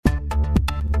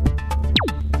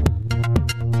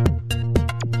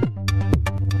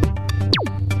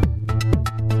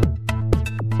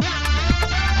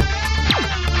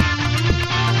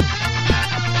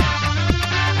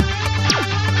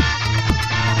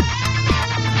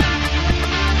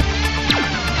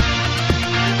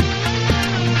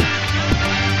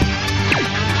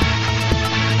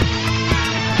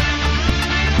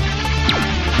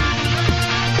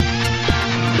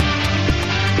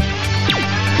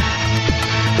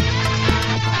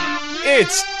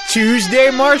It's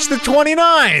Tuesday, March the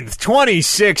 29th,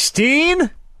 2016.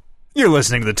 You're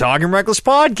listening to the Talking Reckless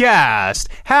podcast.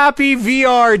 Happy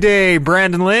VR Day,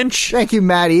 Brandon Lynch. Thank you,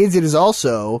 Matt Eads. It is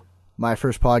also my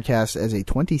first podcast as a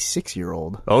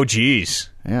 26-year-old. Oh, geez.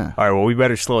 Yeah. All right, well, we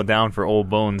better slow it down for old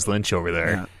Bones Lynch over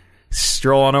there. Yeah.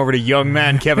 Stroll on over to young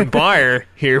man Kevin Byer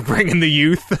here, bringing the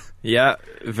youth. Yeah,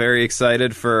 very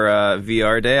excited for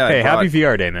VR Day. Hey, happy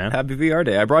VR Day, man. Happy VR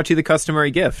Day. I brought you the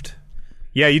customary gift.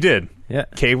 Yeah, you did. Yeah.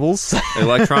 Cables.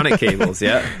 Electronic cables,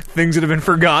 yeah. Things that have been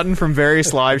forgotten from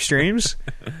various live streams.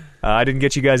 I didn't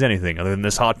get you guys anything other than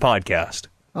this hot podcast.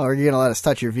 Oh, are you going to let us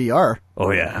touch your VR?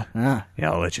 Oh, yeah.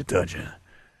 Yeah, I'll let you touch it.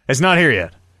 It's not here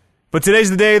yet. But today's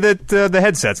the day that the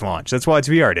headsets launch. That's why it's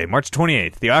VR Day, March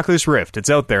 28th. The Oculus Rift. It's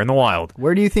out there in the wild.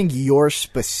 Where do you think your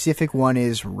specific one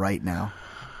is right now?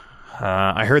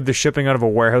 I heard they're shipping out of a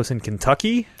warehouse in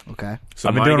Kentucky. Okay.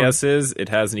 So my guess is it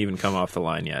hasn't even come off the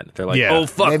line yet. They're like, Yeah. oh,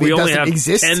 fuck, Maybe we it only doesn't have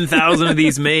exist. 10,000 of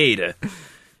these made.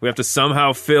 We have to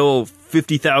somehow fill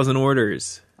 50,000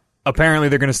 orders. Apparently,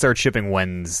 they're going to start shipping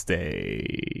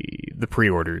Wednesday. The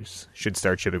pre-orders should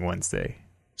start shipping Wednesday.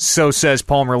 So says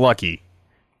Palmer Luckey,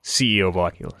 CEO of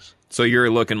Oculus. So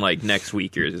you're looking like next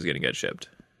week yours is going to get shipped.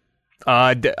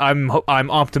 I'm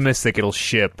optimistic it'll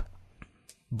ship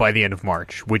by the end of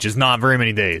March, which is not very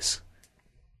many days.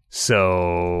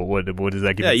 So what does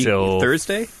that give you till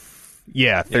Thursday?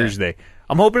 Yeah, Thursday. Yeah.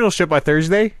 I'm hoping it'll ship by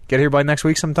Thursday. Get here by next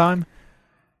week sometime.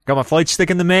 Got my flight stick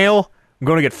in the mail. I'm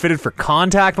going to get fitted for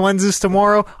contact lenses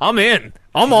tomorrow. I'm in.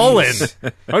 I'm all in.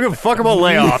 I don't give a fuck about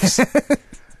layoffs.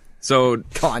 So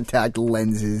contact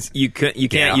lenses. You can't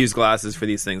use glasses for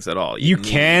these things at all. You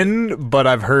can, but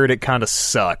I've heard it kind of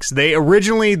sucks. The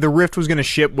Rift was going to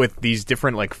ship with these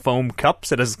different like foam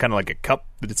cups. It has kind of like a cup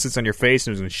that it sits on your face,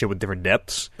 and it was going to ship with different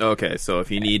depths. Okay, so if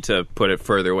you need to put it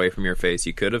further away from your face,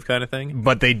 you could have, kind of thing.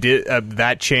 But they did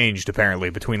that changed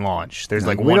apparently between launch. There's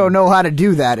like we don't know how to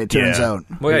do that. It turns out.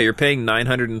 Well, yeah, you're paying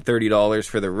 $930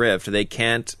 for the Rift. They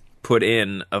can't put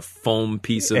in a foam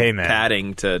piece of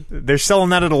padding to... They're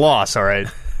selling that at a loss, all right?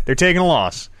 They're taking a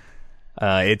loss.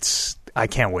 I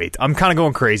can't wait. I'm kind of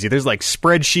going crazy. There's like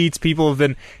spreadsheets. People have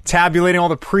been tabulating all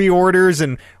the pre-orders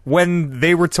and when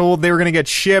they were told they were going to get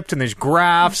shipped, and there's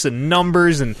graphs and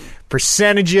numbers and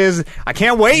percentages. I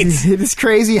can't wait. It is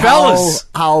crazy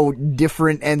how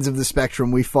different ends of the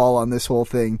spectrum we fall on this whole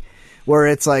thing, where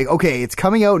it's like, okay, it's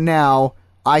coming out now.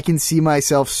 I can see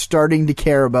myself starting to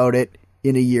care about it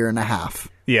in a year and a half.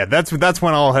 Yeah, that's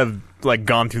when I'll have like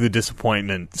gone through the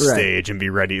disappointment stage and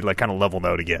be ready, like kind of leveled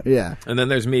out again. Yeah. And then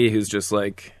there's me, who's just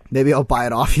like, maybe I'll buy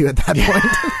it off you at that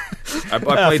point. I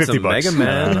played some $50. Mega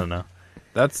Man. I don't know.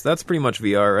 That's pretty much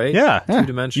VR, right? Yeah.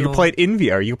 Two-dimensional. You can play it in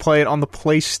VR. You can play it on the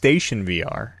PlayStation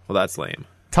VR. Well, that's lame.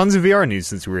 Tons of VR news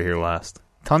since we were here last.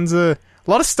 A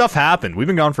lot of stuff happened. We've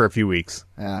been gone for a few weeks.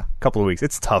 Yeah. A couple of weeks.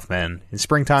 It's tough, man. In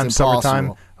springtime,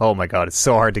 summertime. Oh my God, it's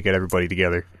so hard to get everybody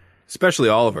together. Especially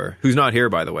Oliver, who's not here,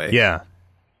 by the way. Yeah.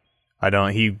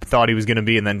 He thought he was going to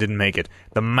be and then didn't make it.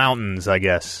 The mountains, I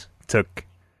guess, took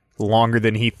longer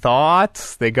than he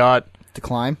thought. They got to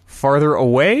climb farther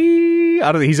away.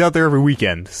 He's out there every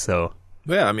weekend, so.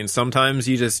 Yeah, I mean, sometimes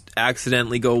you just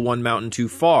accidentally go one mountain too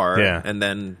far, and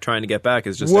then trying to get back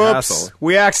is just a hassle.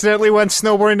 We accidentally went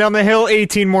snowboarding down the hill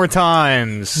 18 more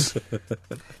times.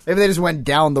 Maybe they just went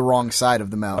down the wrong side of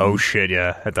the mountain. Oh, shit,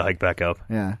 yeah. Had to hike back up.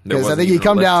 Yeah. Because I think you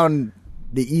come down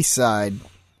the east side,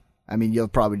 I mean, you'll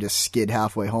probably just skid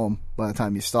halfway home by the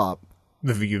time you stop.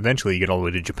 Eventually, you get all the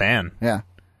way to Japan. Yeah.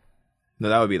 No,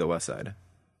 that would be the west side.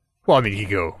 Well, I mean, you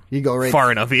go right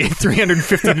far enough.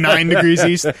 359 degrees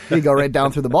east. You go right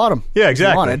down through the bottom. Yeah,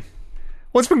 exactly.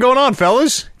 What's been going on,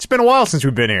 fellas? It's been a while since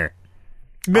we've been here.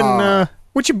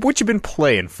 What you been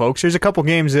playing, folks? There's a couple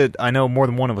games that I know more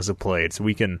than one of us have played, so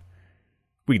we can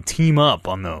team up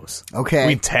on those. Okay.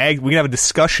 We can have a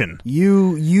discussion.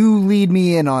 You lead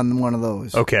me in on one of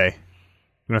those. Okay.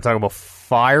 You want to talk about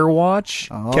Firewatch?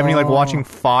 Kevin, you like watching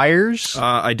fires?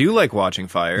 I do like watching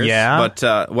fires. Yeah.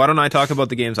 But why don't I talk about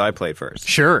the games I played first?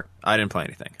 Sure. I didn't play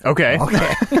anything. Okay.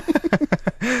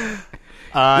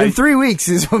 In 3 weeks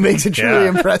is what makes it truly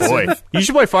impressive. Boy, you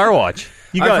should play Firewatch.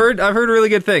 I've heard really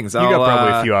good things. You got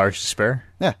probably a few hours to spare.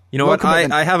 Yeah. You know what?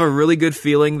 I have a really good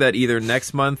feeling that either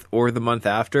next month or the month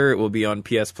after it will be on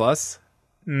PS Plus.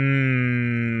 Maybe.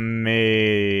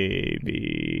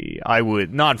 I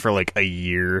would. Not for like a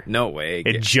year. No way.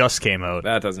 It just came out.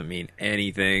 That doesn't mean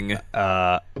anything.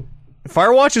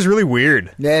 Firewatch is really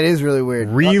weird. Yeah, it is really weird.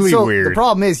 Really weird. The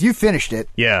problem is you finished it.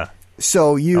 Yeah.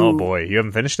 So you... Oh boy, you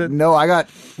haven't finished it? No, I got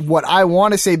what I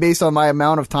want to say based on my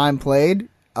amount of time played,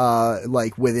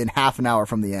 like within half an hour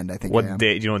from the end, I think. What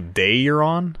day? Do you know what day you're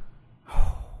on?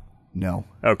 No.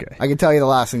 Okay. I can tell you the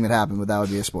last thing that happened, but that would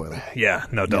be a spoiler. Yeah,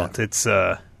 no, don't. Yeah. It's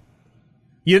I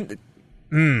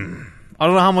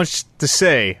don't know how much to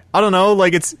say. I don't know,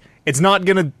 like it's not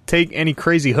gonna take any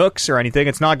crazy hooks or anything.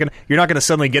 You're not gonna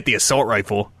suddenly get the assault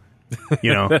rifle.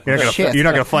 You know, you're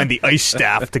not gonna find the ice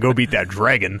staff to go beat that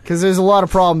dragon. Because there's a lot of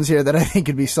problems here that I think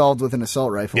could be solved with an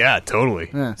assault rifle. Yeah, totally.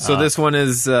 Yeah. So this one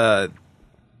is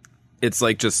it's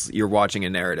like just you're watching a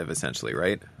narrative essentially,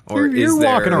 right? Or you're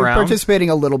walking around, participating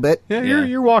a little bit. Yeah,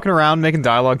 you're walking around making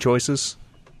dialogue choices.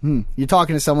 You're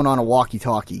talking to someone on a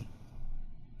walkie-talkie.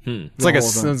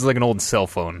 It's like an old cell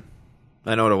phone.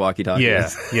 I know what a walkie-talkie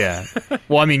is. Yeah.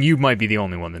 Well, I mean, you might be the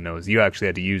only one that knows. You actually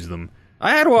had to use them.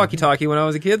 I had a walkie-talkie when I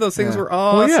was a kid. Those things were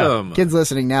awesome. Well, yeah. Kids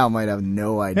listening now might have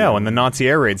no idea. Yeah, when the Nazi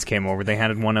air raids came over, they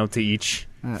handed one out to each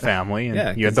family,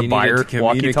 and you had the buyer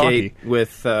walkie-talkie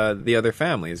with the other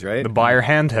families, right? The buyer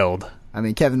handheld. I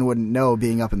mean, Kevin wouldn't know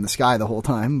being up in the sky the whole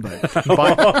time, but...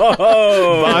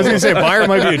 I was going to say, Buyer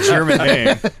might be a German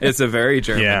name. It's a very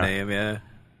German name, yeah.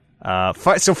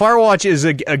 So Firewatch is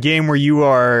a game where you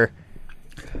are...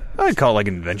 I'd call it like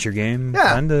an adventure game.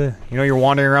 Yeah. Kinda. You know, you're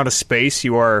wandering around a space,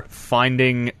 you are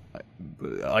finding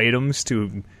items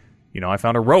to... You know, I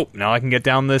found a rope. Now I can get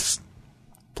down this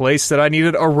place that I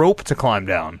needed a rope to climb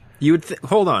down. You would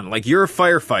hold on, like you're a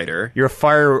firefighter. You're a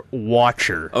fire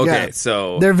watcher. Okay,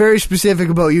 so they're very specific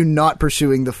about you not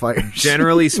pursuing the fires.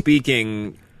 Generally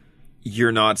speaking,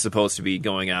 you're not supposed to be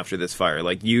going after this fire.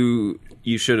 Like you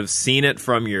should have seen it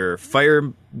from your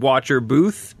fire watcher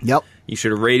booth. Yep. You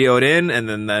should have radioed in, and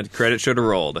then that credit should have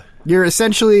rolled. You're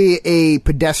essentially a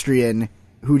pedestrian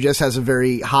who just has a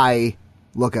very high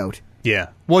lookout. Yeah.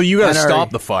 Well, you got to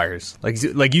stop the fires.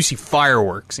 Like you see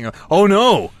fireworks. You know, oh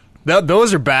no.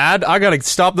 Those are bad. I gotta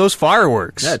stop those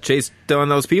fireworks. Yeah, chase down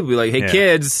those people. Be like, hey,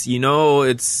 kids, you know,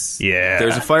 there's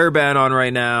a fire ban on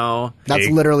right now. That's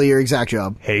literally your exact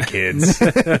job. Hey, kids.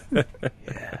 Yeah.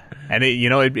 And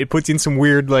it puts you in some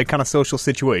weird, like, kind of social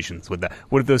situations with that.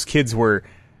 What if those kids were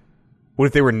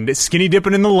skinny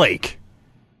dipping in the lake?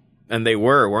 And they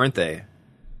weren't they?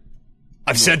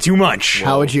 I've said too much.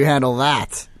 How would you handle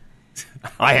that?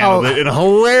 I handled it in a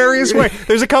hilarious way.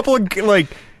 There's a couple of, like...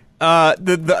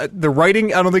 the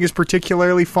writing I don't think is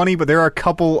particularly funny, but there are a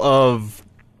couple of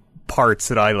parts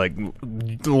that I like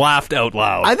laughed out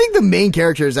loud. I think the main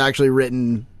character is actually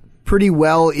written pretty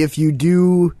well if you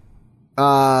do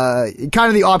kind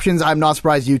of the options I'm not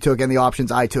surprised you took and the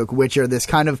options I took, which are this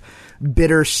kind of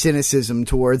bitter cynicism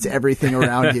towards everything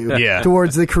around you,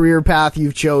 towards the career path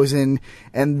you've chosen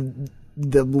and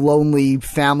the lonely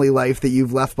family life that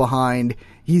you've left behind.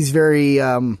 He's very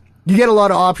you get a lot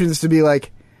of options to be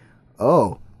like,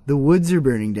 oh, the woods are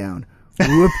burning down.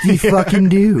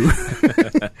 Whoop-de-fucking-do.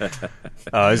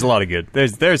 There's a lot of good.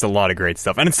 There's a lot of great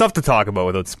stuff, and it's tough to talk about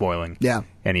without spoiling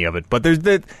any of it. But there's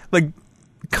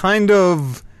kind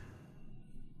of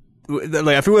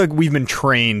like I feel like we've been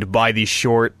trained by these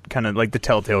short kind of like the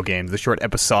Telltale games, the short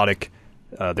episodic.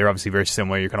 They're obviously very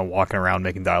similar. You're kind of walking around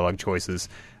making dialogue choices.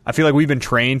 I feel like we've been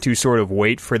trained to sort of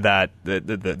wait for that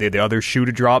the other shoe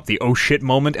to drop, the oh shit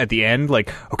moment at the end.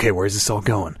 Like, okay, where's this all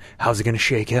going? How's it going to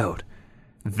shake out?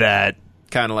 That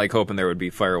kind of like hoping there would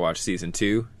be Firewatch Season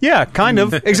 2. Yeah, kind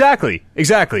of. Exactly.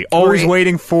 Always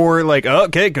waiting for like, oh,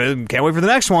 okay, good. Can't wait for the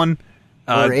next one.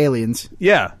 Or Aliens.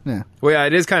 Yeah. Well, yeah,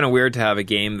 it is kind of weird to have a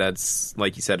game that's,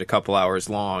 like you said, a couple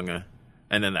hours long,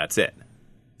 and then that's it.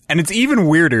 And it's even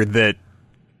weirder that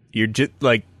you're just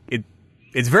like.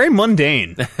 It's very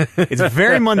mundane. It's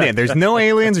very mundane. There's no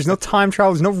aliens. There's no time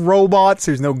travel. There's no robots.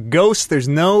 There's no ghosts. There's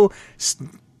no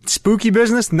spooky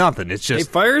business. Nothing. It's just... Hey,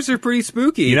 fires are pretty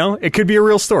spooky. You know? It could be a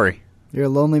real story. You're a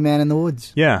lonely man in the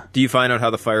woods. Yeah. Do you find out how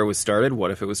the fire was started?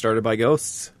 What if it was started by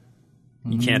ghosts?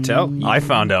 You can't tell. I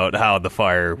found out how the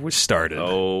fire was started.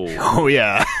 Oh,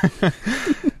 yeah.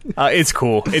 It's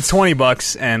cool. It's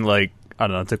 $20 and like... I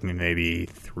don't know, it took me maybe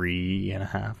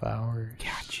 3.5 hours.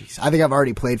 Yeah, jeez. I think I've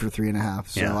already played for 3.5,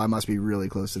 so I must be really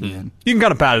close to the end. You can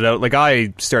kind of pad it out. Like,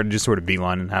 I started just sort of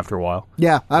beelining after a while.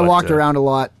 Yeah, I walked around a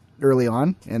lot early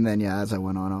on, and then, as I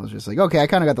went on, I was just like, okay, I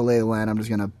kind of got the lay of the land. I'm just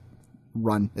going to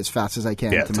run as fast as I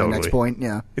can to my next point.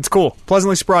 Yeah. It's cool.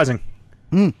 Pleasantly surprising.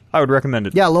 I would recommend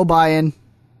it. Yeah, low buy-in.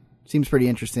 Seems pretty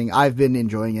interesting. I've been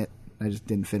enjoying it. I just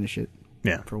didn't finish it.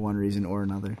 Yeah. For one reason or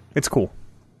another. It's cool.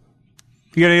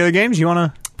 You got any other games you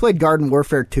want to... Played Garden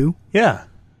Warfare 2. Yeah.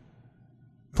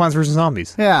 Plants vs.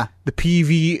 Zombies. Yeah. The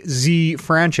PvZ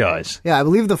franchise. Yeah, I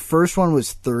believe the first one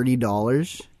was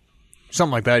 $30.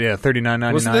 Something like that, yeah.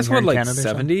 $39.99. Wasn't this one like Canada,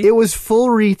 $70? It was full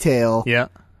retail. Yeah.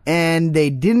 And they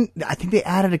didn't... I think they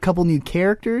added a couple new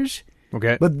characters.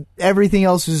 Okay. But everything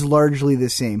else is largely the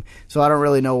same. So I don't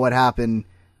really know what happened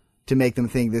to make them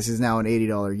think this is now an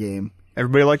 $80 game.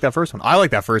 Everybody liked that first one. I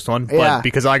like that first one, but Yeah.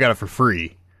 because I got it for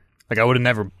free. Like, I would have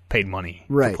never paid money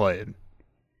Right. to play it.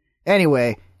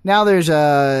 Anyway, now there's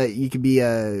you could be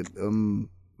a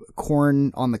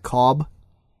corn on the cob.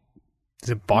 Is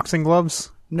it boxing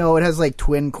gloves? No, it has like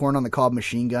twin corn on the cob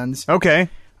machine guns. Okay.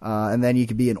 And then you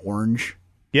could be an orange.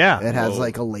 Yeah. It has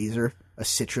like a laser, a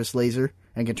citrus laser,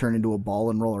 and can turn into a ball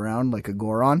and roll around like a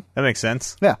Goron. That makes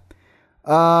sense. Yeah.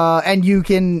 And you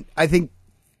can, I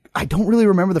don't really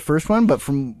remember the first one, but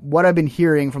from what I've been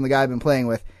hearing from the guy I've been playing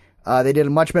with, they did a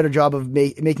much better job of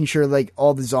making sure like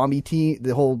all the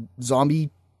the whole zombie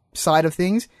side of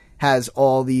things has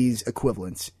all these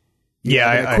equivalents.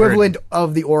 Yeah, An I equivalent heard.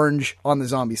 of the orange on the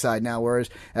zombie side now, whereas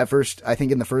at first, I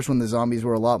think in the first one, the zombies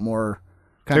were a lot more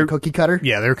kind of cookie cutter.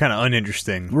 Yeah, they were kind of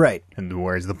uninteresting. Right. And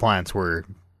whereas the plants were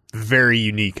very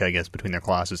unique, I guess, between their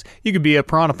classes. You could be a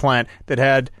piranha plant that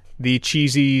had the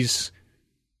cheesies.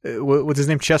 What's his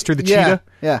name? Chester the Yeah, cheetah?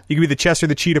 yeah. You could be the Chester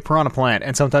the cheetah piranha plant,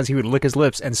 and sometimes he would lick his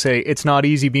lips and say, "It's not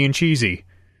easy being cheesy."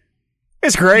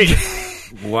 It's great.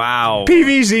 Wow.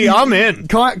 PVZ, I'm in.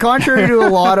 Contrary to a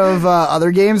lot of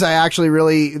other games, I actually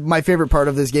my favorite part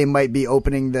of this game might be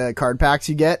opening the card packs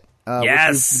you get.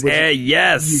 Yes.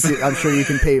 Yes. I'm sure you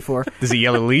can pay for. Does he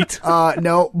yell elite?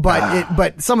 No,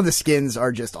 but some of the skins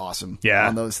are just awesome. Yeah.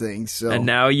 On those things. So And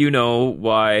now you know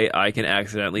why I can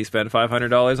accidentally spend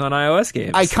 $500 on iOS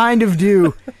games. I kind of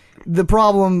do. The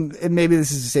problem, and maybe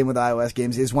this is the same with iOS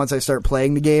games, is once I start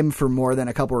playing the game for more than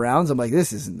a couple rounds, I'm like,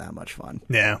 this isn't that much fun.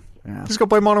 Yeah. Just go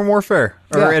play Modern Warfare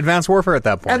or Yeah. Advanced Warfare at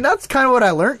that point. And that's kind of what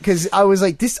I learned, because I was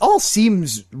like, this all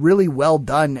seems really well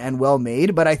done and well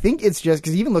made, but I think it's just,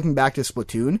 because even looking back to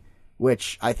Splatoon,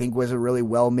 which I think was a really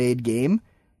well made game,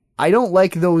 I don't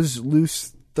like those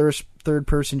loose third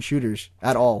person shooters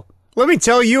at all. Let me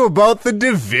tell you about The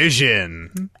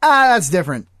Division. That's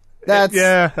different. That's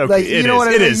Yeah, okay, like, it you know is, what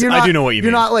I it mean? is. You're I not, do know what you You're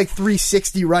mean. not like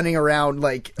 360 running around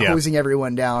like Yeah. hosing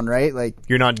everyone down, right? Like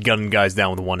You're not gunning guys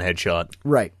down with one headshot.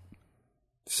 right.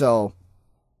 So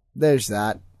there's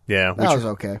that. Yeah. That was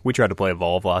okay. We tried to play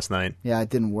Evolve last night. Yeah, it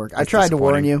didn't work. I That's tried to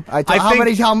warn disappointing. you.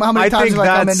 How many times think have I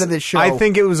come that's- into this show? I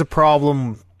think it was a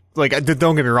problem. Like,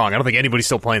 don't get me wrong. I don't think anybody's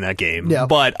still playing that game. Yeah.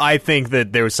 But I think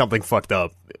that there was something fucked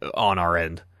up on our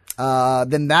end.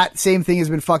 then that same thing has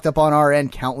been fucked up on our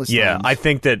end countless Yeah, times. I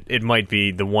think that it might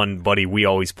be the one buddy we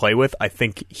always play with. I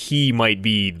think he might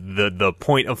be the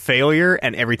point of failure,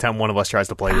 and every time one of us tries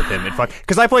to play with him, it fuck.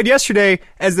 Because I played yesterday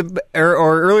as or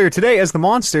earlier today as the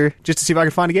monster, just to see if I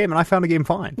could find a game, and I found a game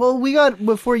fine. Well,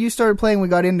 before you started playing, we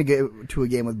got to a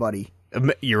game with Buddy.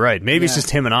 You're right. Maybe it's Yeah. just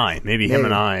him and I. Maybe him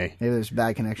and I. Maybe there's a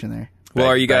bad connection there. Well, Bad-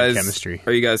 are you bad guys chemistry.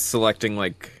 Are you guys selecting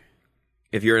like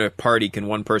if you're in a party, can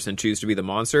one person choose to be the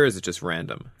monster? Or is it just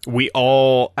random? We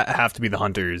all have to be the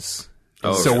hunters.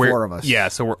 Oh, so okay. we're 4 of us. Yeah,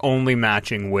 so we're only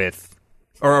matching with,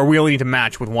 or we only need to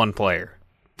match with one player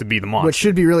to be the monster. Which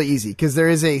should be really easy, because there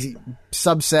is a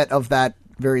subset of that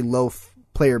very low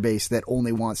player base that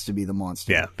only wants to be the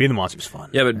monster. Yeah, being the monster is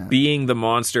fun. Yeah, but being the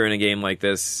monster in a game like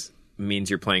this means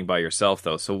you're playing by yourself,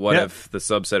 though. So what Yeah. if the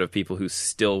subset of people who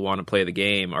still want to play the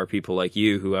game are people like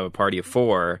you who have a party of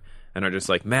 4 and are just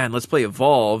like, man, let's play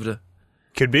Evolved,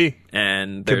 Could be.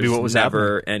 and Could be there's what was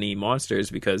never any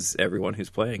monsters because everyone who's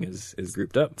playing is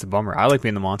grouped up. It's a bummer. I like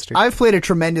being the monster. I've played a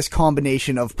tremendous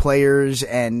combination of players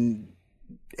and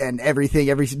everything,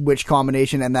 every which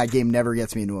combination, and that game never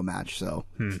gets me into a match. So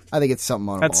I think it's something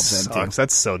on That Evolve then, sucks. too.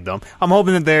 That's so dumb. I'm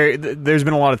hoping that there's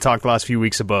been a lot of talk the last few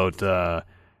weeks about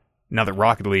now that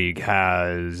Rocket League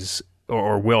has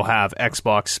or will have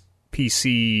Xbox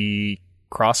PC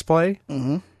crossplay.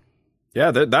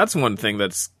 Yeah, that's one thing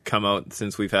that's come out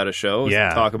since we've had a show. Is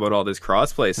Yeah. talk about all this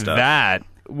crossplay stuff.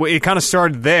 It kind of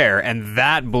started there, and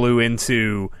that blew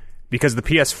into because the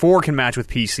PS4 can match with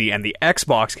PC and the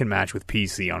Xbox can match with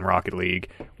PC on Rocket League.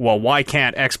 Well, why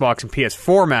can't Xbox and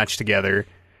PS4 match together?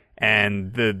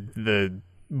 And the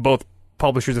both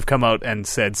publishers have come out and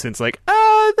said since like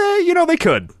they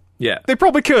could. Yeah. They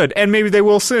probably could, and maybe they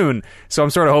will soon. So I'm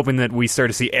sort of hoping that we start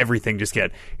to see everything just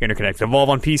get interconnected. Evolve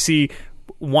on PC.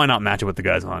 Why not match it with the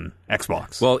guys on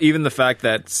Xbox? Well, even the fact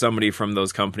that somebody from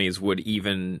those companies would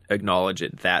even acknowledge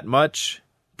it that much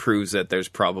proves that there's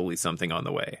probably something on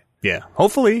the way. yeah,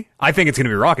 hopefully. I think it's going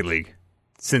to be Rocket League.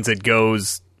 Since it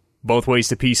goes both ways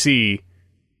to PC,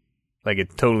 like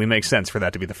it totally makes sense for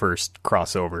that to be the first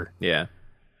crossover. Yeah.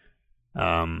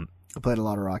 I played a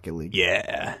lot of Rocket League.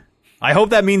 Yeah. I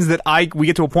hope that means that we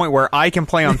get to a point where I can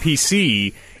play on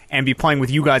PC and be playing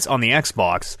with you guys on the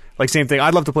Xbox. Like, same thing.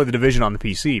 I'd love to play The Division on the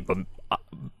PC, but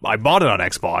I bought it on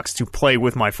Xbox to play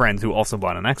with my friends who also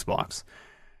bought an Xbox,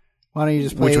 Why don't you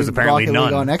just play which was apparently Rocket none.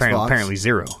 League on Xbox? Apparently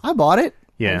zero. I bought it.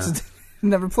 Yeah. I just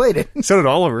never played it. So did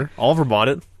Oliver. Oliver bought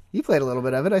it. He played a little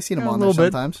bit of it. I've seen him on a there little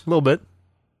bit. sometimes. A little bit.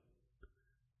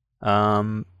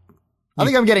 I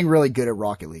think I'm getting really good at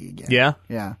Rocket League again. Yeah.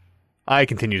 Yeah. I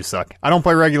continue to suck. I don't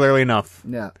play regularly enough,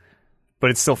 Yeah. but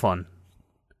it's still fun.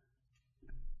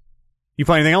 You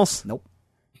play anything else? Nope.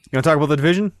 You want to talk about The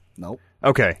Division? Nope.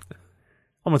 Okay.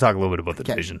 I'm going to talk a little bit about The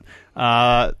Okay. Division.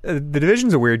 The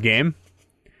Division's a weird game.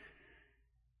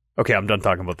 Okay, I'm done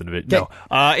talking about The Division. No.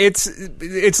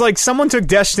 It's like someone took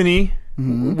Destiny,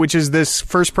 which is this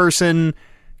first-person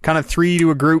kind of 3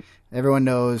 to a group. Everyone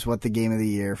knows what the game of the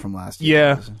year from last year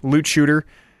Yeah, was. loot shooter.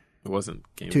 It wasn't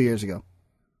game. 2 years ago.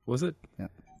 Was it? Yeah.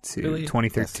 To Really?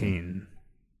 2013.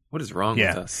 What is wrong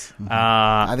Yeah. with us?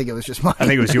 I think it was just mine. I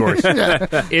think it was yours.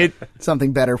 It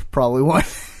Something better probably won.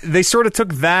 They sort of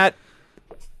took that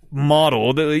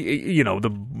model,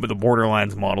 the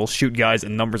Borderlands model, shoot guys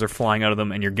and numbers are flying out of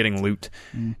them and you're getting loot,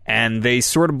 and they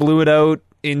sort of blew it out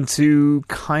into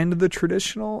kind of the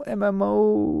traditional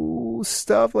MMO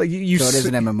stuff. Like you So it is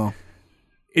an MMO.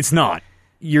 It's not.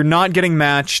 You're not getting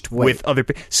matched with other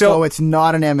people. So it's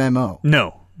not an MMO.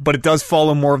 No, but it does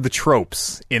follow more of the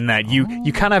tropes in that you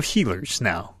kind of have healers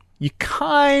now. You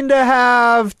kind of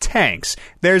have tanks.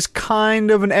 There's kind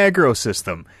of an aggro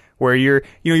system where you're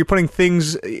putting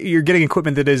things, you're getting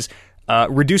equipment that is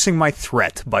reducing my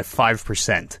threat by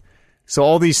 5%. So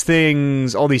all these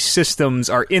things, all these systems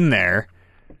are in there.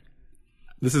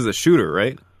 This is a shooter,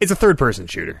 right? It's a third-person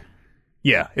shooter.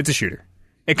 Yeah, it's a shooter.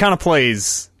 It kind of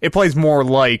plays more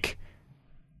like,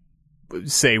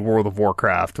 say, World of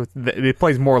Warcraft. It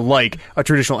plays more like a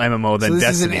traditional MMO than So this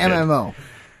Destiny is an did. MMO.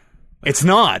 It's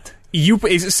not.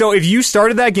 So if you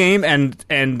started that game and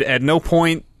at no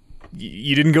point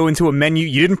you didn't go into a menu,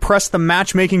 you didn't press the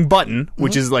matchmaking button,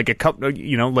 which is like a couple,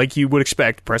 like you would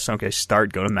expect. Press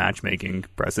start, go to matchmaking,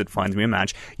 press it, finds me a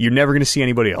match. You're never going to see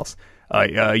anybody else.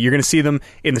 You're going to see them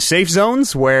in the safe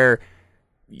zones where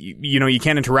you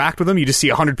can't interact with them. You just see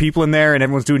 100 people in there and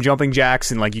everyone's doing jumping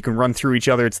jacks and like you can run through each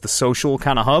other. It's the social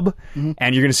kind of hub,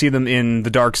 and you're going to see them in the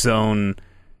dark zone.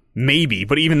 Maybe,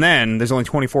 but even then, there's only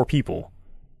 24 people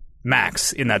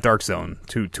max in that dark zone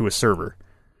to a server.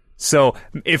 So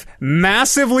if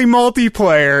massively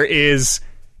multiplayer is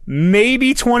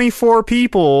maybe 24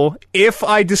 people, if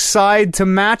I decide to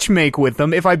matchmake with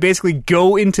them, if I basically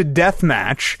go into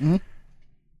deathmatch,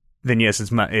 then yes, it's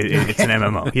an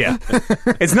MMO. Yeah,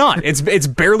 it's not. It's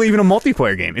barely even a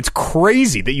multiplayer game. It's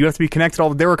crazy that you have to be connected.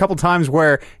 There were a couple times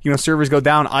where servers go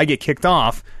down, I get kicked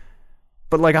off.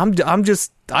 But like I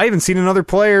haven't seen another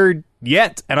player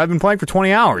yet, and I've been playing for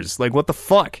 20 hours. Like, what the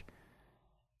fuck?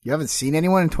 You haven't seen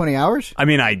anyone in 20 hours? I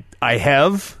mean, I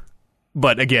have,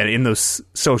 but again, in those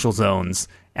social zones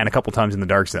and a couple times in the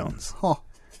dark zones. Huh.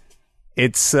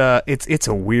 It's a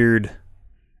weird.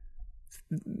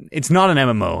 It's not an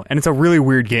MMO, and it's a really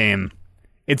weird game.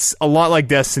 It's a lot like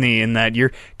Destiny in that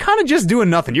you're kind of just doing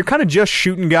nothing. You're kind of just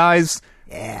shooting guys.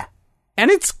 Yeah. And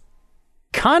it's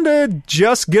kind of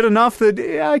just good enough that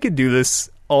I could do this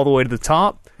all the way to the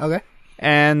top. Okay.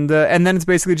 And then it's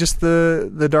basically just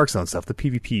the Dark Zone stuff, the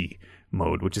PvP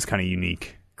mode, which is kind of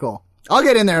unique. Cool. I'll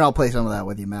get in there and I'll play some of that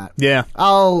with you, Matt. Yeah.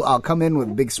 I'll come in with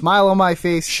a big smile on my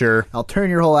face. Sure. I'll turn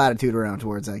your whole attitude around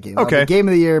towards that game. Okay. Game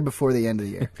of the year before the end of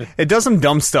the year. It does some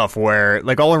dumb stuff where,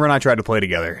 like, Oliver and I tried to play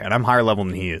together, and I'm higher level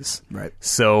than he is. Right.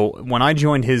 So when I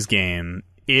joined his game,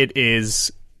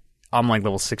 I'm like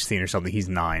level 16 or something. He's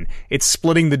 9. It's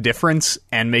splitting the difference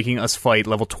and making us fight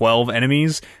level 12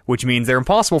 enemies, which means they're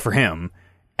impossible for him.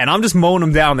 And I'm just mowing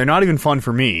them down. They're not even fun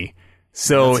for me.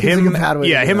 So That seems him, like a bad way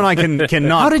to do him and that. I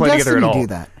cannot How did play together at Destiny all. do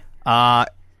that?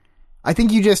 I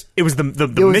think you just... It was the was the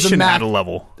mission map- at a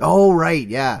level. Oh, right,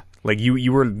 yeah. Like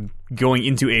you were going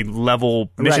into a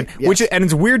level mission, Right, yes. and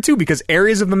it's weird too because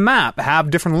areas of the map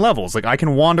have different levels. Like I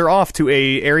can wander off to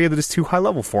a area that is too high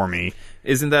level for me.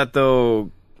 Isn't that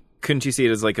though? Couldn't you see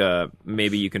it as like a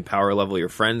maybe you can power level your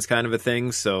friends kind of a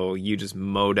thing? So you just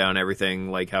mow down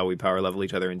everything like how we power level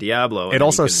each other in Diablo. and It then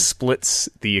also you can- splits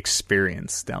the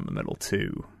experience down the middle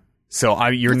too. So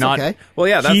you're not. okay. Well,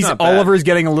 yeah, that's not bad. Oliver's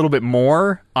getting a little bit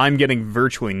more. I'm getting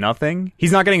virtually nothing.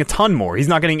 He's not getting a ton more. He's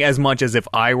not getting as much as if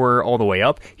I were all the way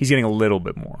up. He's getting a little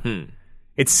bit more.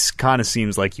 It kind of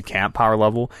seems like you can't power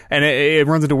level, and it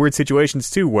runs into weird situations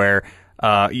too, where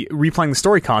replaying the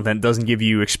story content doesn't give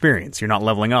you experience. You're not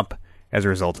leveling up as a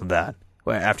result of that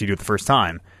after you do it the first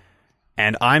time.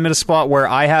 And I'm at a spot where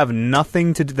I have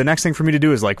nothing to do. The next thing for me to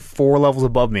do is like 4 levels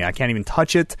above me. I can't even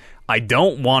touch it. I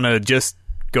don't want to just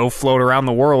go float around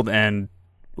the world and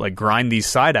like grind these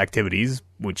side activities,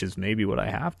 which is maybe what I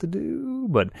have to do,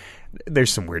 but there's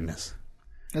some weirdness.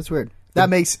 That's weird. That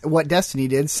makes what Destiny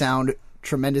did sound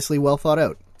tremendously well thought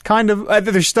out. kind of.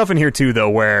 There's stuff in here too, though,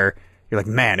 where you're like,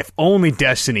 man, if only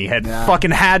Destiny had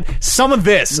fucking had some of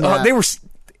this. Yeah. They were.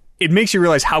 It makes you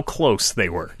realize how close they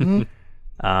were. You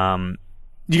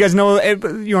guys know?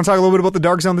 You want to talk a little bit about the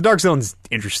Dark Zone? The Dark Zone's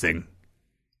interesting,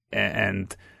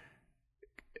 and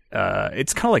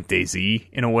it's kind of like DayZ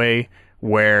in a way,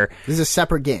 where This is a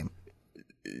separate game.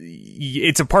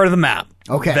 it's a part of the map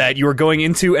that you are going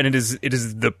into, and it is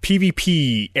the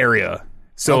PvP area.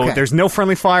 So there's no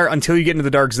friendly fire until you get into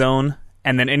the Dark Zone,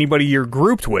 and then anybody you're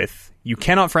grouped with, you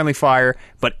cannot friendly fire,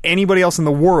 but anybody else in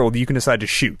the world you can decide to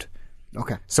shoot.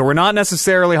 Okay. So we're not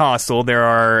necessarily hostile. There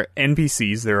are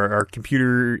NPCs, there are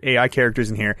computer AI characters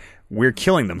in here. We're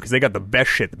killing them because they got the best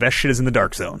shit. The best shit is in the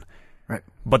Dark Zone. Right.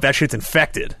 But that shit's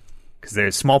infected because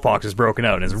there's smallpox is broken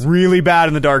out, and it's really bad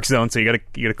in the Dark Zone, so you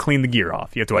gotta clean the gear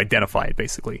off. You have to identify it,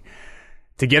 basically.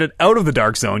 To get it out of the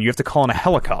Dark Zone, you have to call in a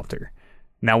helicopter.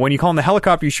 Now, when you call in the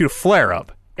helicopter, you shoot a flare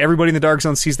up. Everybody in the Dark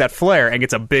Zone sees that flare and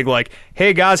gets a big, like,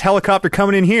 hey guys, helicopter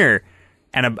coming in here.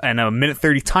 And a minute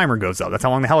 30 timer goes up. That's how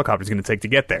long the helicopter's going to take to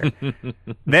get there.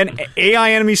 Then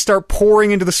AI enemies start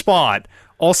pouring into the spot.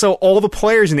 Also, all the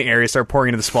players in the area start pouring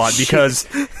into the spot because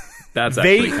That's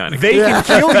actually kind of they can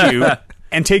kill you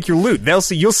and take your loot.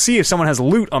 You'll see if someone has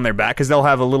loot on their back because they'll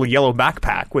have a little yellow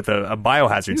backpack with a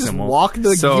biohazard You just symbol. walk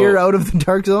the gear out of the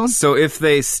Dark Zone? So if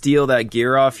they steal that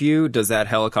gear off you, does that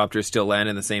helicopter still land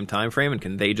in the same time frame, and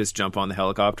can they just jump on the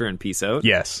helicopter and peace out?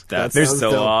 Yes. That's sounds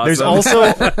so dope. awesome. There's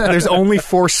also there's only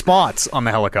 4 spots on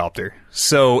the helicopter.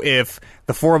 So if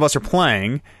the 4 of us are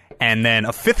playing and then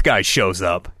a 5th guy shows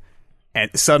up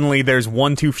and suddenly there's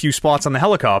 1 too few spots on the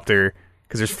helicopter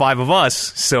because there's 5 of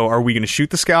us. So are we going to shoot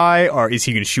this guy, or is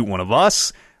he going to shoot one of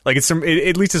us? Like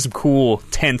it leads to some cool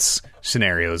tense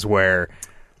scenarios where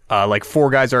like 4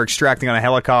 guys are extracting on a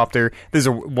helicopter. This is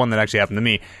one that actually happened to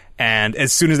me. And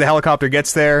as soon as the helicopter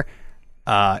gets there,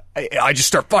 I just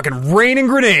start fucking raining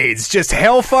grenades, just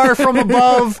hellfire from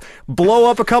above,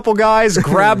 blow up a couple guys,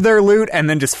 grab their loot, and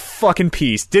then just fucking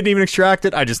peace. Didn't even extract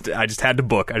it. I just had to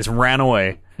book. I just ran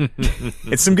away.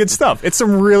 It's some good stuff. It's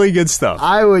some really good stuff.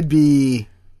 I would be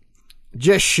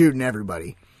just shooting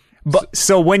everybody. But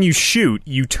so when you shoot,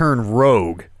 you turn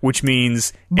rogue, which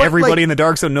means But, everybody like- in the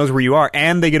Dark Zone knows where you are,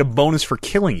 and they get a bonus for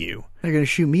killing you. They're going to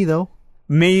shoot me, though.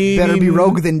 Maybe Better be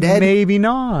rogue than dead. Maybe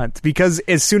not, because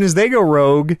as soon as they go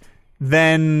rogue,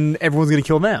 then everyone's going to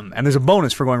kill them, and there's a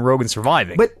bonus for going rogue and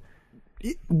surviving. But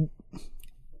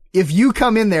if you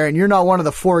come in there and you're not one of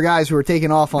the 4 guys who are taking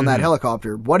off on that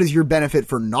helicopter, what is your benefit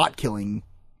for not killing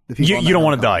the people? you don't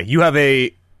want to die. You have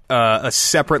a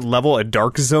separate level, a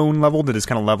Dark Zone level that is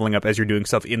kind of leveling up as you're doing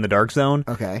stuff in the Dark Zone.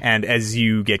 Okay. And as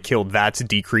you get killed, that's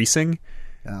decreasing.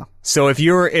 Yeah. So if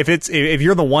you're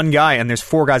the one guy and there's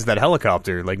 4 guys at that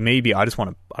helicopter, like maybe I just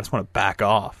want to back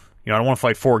off. You know, I don't want to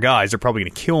fight 4 guys. They're probably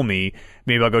going to kill me.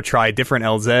 Maybe I'll go try a different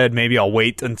LZ. Maybe I'll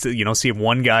wait until, see if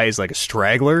one guy is like a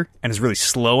straggler and is really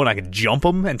slow and I can jump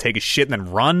him and take a shit and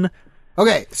then run.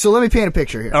 Okay, so let me paint a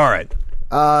picture here. All right.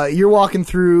 You're walking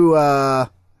through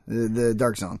the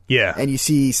Dark Zone. Yeah. And you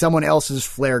see someone else's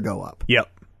flare go up.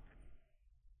 Yep.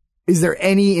 Is there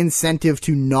any incentive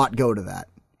to not go to that?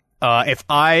 If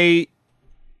I...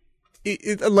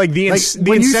 like the Like, the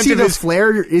when you see incentive the is...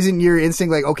 flare, isn't your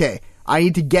instinct like, okay, I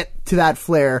need to get to that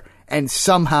flare and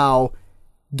somehow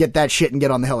get that shit and get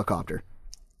on the helicopter?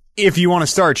 If you want to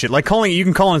start shit, like you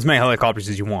can call in as many helicopters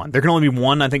as you want. There can only be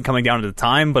one, I think, coming down at a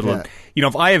time. But look,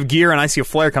 if I have gear and I see a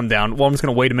flare come down, well, I'm just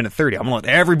going to wait a minute 30. I'm going to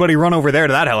let everybody run over there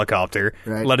to that helicopter,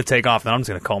 let it take off, and I'm just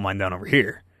going to call mine down over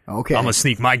here. Okay. I'm going to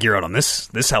sneak my gear out on this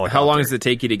helicopter. How long does it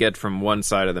take you to get from one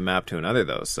side of the map to another,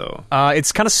 though? So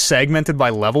it's kind of segmented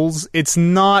by levels. It's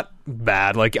not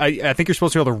bad. Like I think you're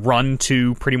supposed to be able to run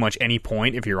to pretty much any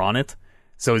point if you're on it.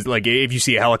 So it's like if you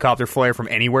see a helicopter flare from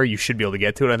anywhere, you should be able to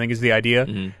get to it, I think is the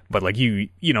idea. But like you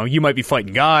might be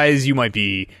fighting guys,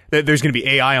 there's going to be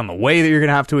AI on the way that you're going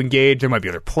to have to engage. There might be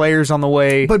other players on the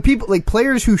way. But people, like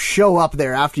players who show up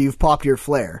there after you've popped your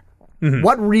flare,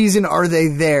 what reason are they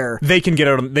there? They can get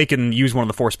out. They can use one of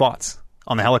the 4 spots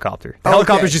on the helicopter. The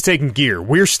helicopter's just taking gear.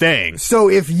 We're staying. So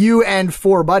if you and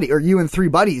 3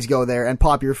 buddies go there and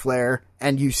pop your flare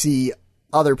and you see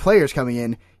other players coming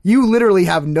in, you literally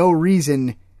have no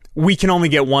reason. We can only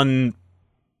get one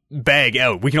bag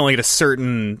out. We can only get a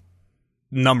certain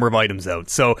number of items out.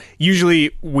 So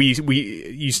usually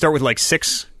you start with like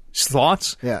 6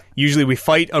 slots. Yeah. Usually we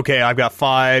fight. Okay, I've got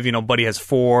 5. Buddy has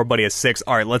 4. Buddy has 6.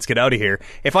 All right, let's get out of here.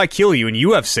 If I kill you and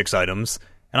you have 6 items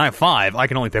and I have 5, I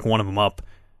can only pick one of them up.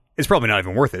 It's probably not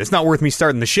even worth it. It's not worth me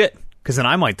starting the shit because then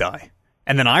I might die.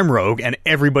 And then I'm rogue and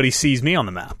everybody sees me on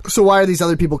the map. So why are these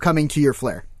other people coming to your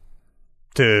flare?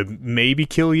 To maybe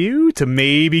kill you, to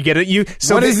maybe get at you.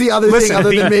 So what is the other thing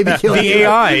other than maybe kill you? The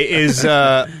AI is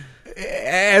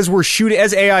as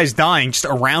AI is dying just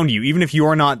around you, even if you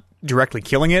are not directly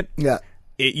killing it. Yeah.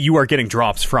 You are getting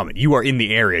drops from it. You are in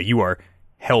the area. You are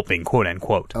helping, quote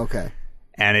unquote. Okay.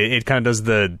 And it kind of does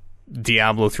the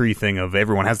Diablo 3 thing of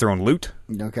everyone has their own loot.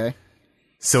 Okay.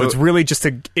 So it's really just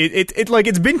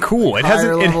it's been cool. It Higher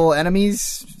hasn't level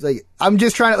enemies. Like I'm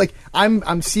just trying to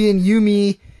I'm seeing you,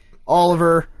 me,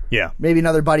 Oliver, yeah. maybe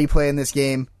another buddy playing this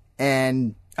game,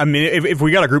 and I mean, if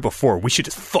we got a group of 4, we should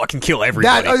just fucking kill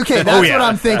everybody. that's what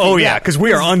I'm thinking. Oh yeah, because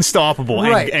we are unstoppable,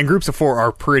 Right. and groups of 4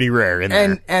 are pretty rare in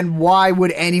there. And why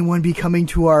would anyone be coming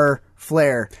to our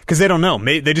flare? Because they don't know.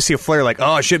 They just see a flare like,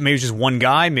 oh shit, maybe it's just one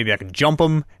guy. Maybe I can jump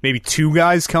him. Maybe 2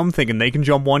 guys come thinking they can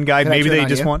jump one guy. Can I Maybe turn they on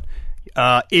just you? want.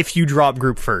 If you drop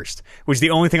group first, which is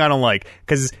the only thing I don't like,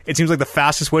 because it seems like the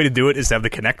fastest way to do it is to have the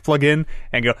Kinect plug in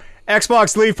and go,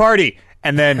 Xbox, leave party.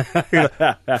 And then,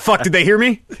 fuck, did they hear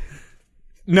me?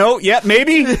 No, yeah,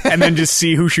 maybe. And then just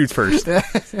see who shoots first.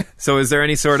 So is there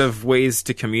any sort of ways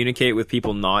to communicate with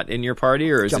people not in your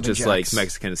party, or is Jumping it just jacks. like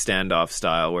Mexican standoff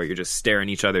style where you're just staring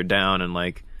each other down and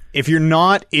like... If you're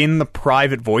not in the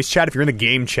private voice chat, if you're in the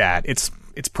game chat, it's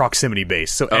proximity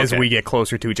based. So as Okay. we get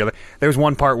closer to each other, there was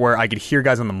one part where I could hear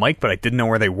guys on the mic, but I didn't know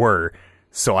where they were.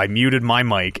 So I muted my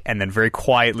mic and then very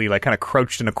quietly, like, kind of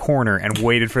crouched in a corner and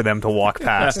waited for them to walk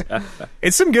past.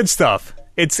 It's some good stuff.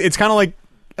 It's kind of like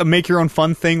a make your own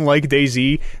fun thing like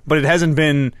DayZ, but it hasn't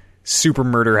been super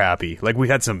murder happy. Like, we've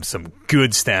had some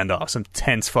good standoffs, some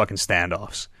tense fucking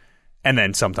standoffs. And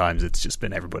then sometimes it's just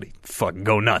been everybody fucking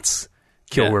go nuts.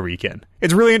 Kill Yeah. wherever you can.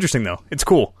 It's really interesting, though. It's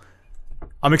cool.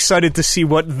 I'm excited to see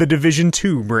what the Division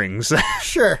 2 brings.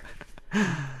 Sure.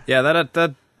 Yeah,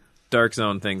 that Dark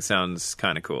Zone thing sounds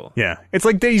kind of cool. Yeah. It's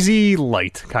like DayZ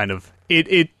Light, kind of.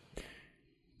 Did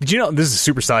you know, this is a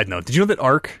super side note, did you know that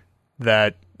ARK,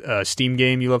 that Steam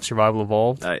game you love, Survival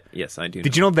Evolved? Yes, I do.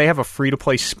 Did you know they have a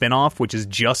free-to-play spin-off, which is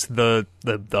just the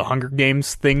Hunger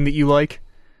Games thing that you like?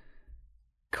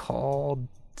 Called...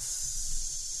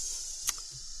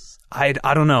 I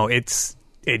don't know. It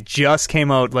just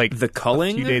came out like The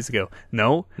Culling? a few days ago.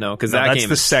 No, No, 'cause that that's game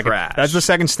the is second. trash. That's the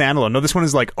second standalone. No, this one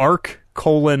is like ARK :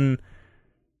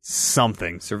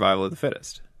 something. Survival of the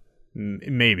Fittest.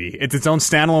 Maybe it's its own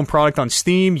standalone product on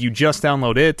Steam. You just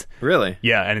download it. Really?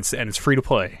 Yeah, and it's free to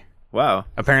play. Wow.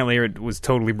 Apparently, it was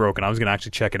totally broken. I was gonna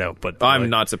actually check it out, but I'm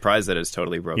not surprised that it's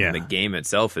totally broken. Yeah. The game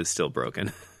itself is still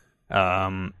broken.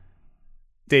 What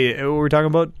we're talking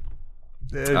about?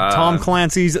 Tom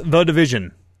Clancy's The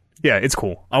Division. Yeah, it's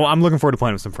cool. I'm looking forward to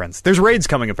playing with some friends. There's raids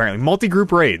coming, apparently.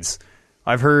 Multi-group raids.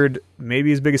 I've heard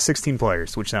maybe as big as 16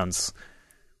 players, which sounds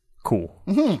cool.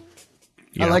 Mm-hmm.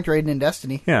 Yeah. I liked raiding in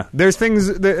Destiny. Yeah, there's things.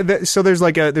 So there's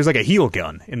like a heal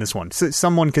gun in this one. So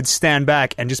someone could stand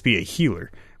back and just be a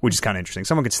healer, which is kind of interesting.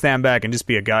 Someone could stand back and just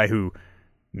be a guy who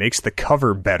makes the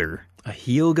cover better. A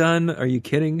heal gun? Are you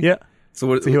kidding? Yeah, So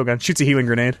what? it's a heal gun. Shoots a healing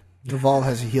grenade. Evolve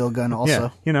has a heal gun also. Yeah,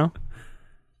 you know.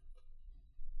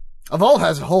 Evolve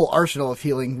has a whole arsenal of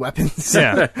healing weapons.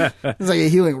 Yeah. There's like a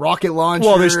healing rocket launcher.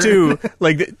 Well, there's two.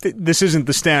 Like, this isn't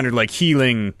the standard, like,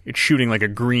 healing. It's shooting, like, a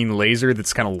green laser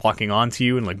that's kind of locking onto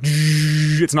you, and, like,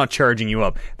 it's not charging you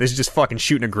up. This is just fucking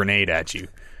shooting a grenade at you.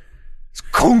 It's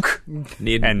kunk!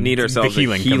 Need And ourselves the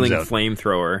healing a healing comes out.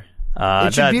 flamethrower.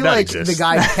 It should be that like exists. the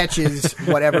guy catches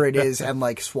whatever it is and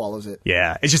like swallows it.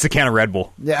 Yeah, it's just a can of Red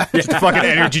Bull. Yeah. Just a fucking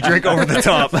energy drink over the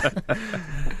top.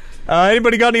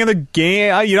 Anybody got any other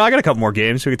game? I got a couple more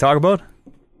games we could talk about.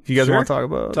 If you guys Sure. want to talk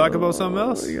about... Talk about something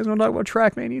else? You guys want to talk about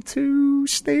Trackmania 2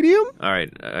 Stadium? All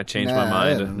right, I changed Nah, my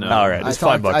mind. No. All right. It's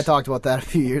 $5. I talked about that a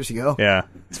few years ago. Yeah,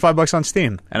 it's $5 on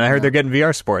Steam, and I heard they're getting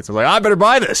VR sports. I was like, I better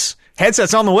buy this.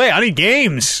 Headset's on the way. I need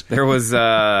games. There was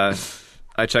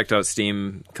I checked out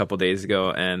Steam a couple days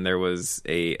ago, and there was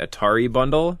a Atari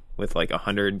bundle with like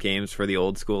 100 games for the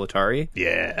old school Atari.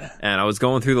 Yeah, And I was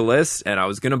going through the list, and I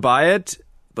was gonna buy it,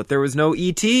 but there was no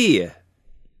ET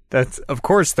that's of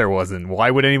course there wasn't.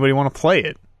 Why would anybody want to play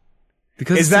it?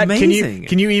 because Is it's that amazing.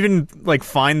 can you even like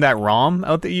find that ROM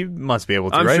out there? You must be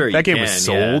able to, I'm right? sure you That game can, was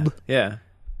sold, Yeah,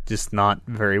 just not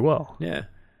very well. yeah.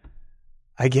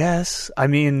 I guess. I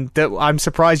mean, I'm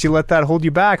surprised you let that hold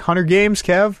you back. 100 games,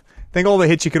 Kev. Think all the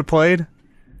hits you could have played.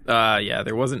 Yeah.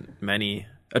 There wasn't many.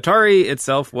 Atari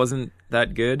itself wasn't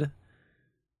that good.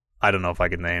 I don't know if I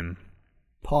could name.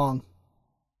 Pong.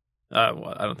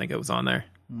 Well, I don't think it was on there.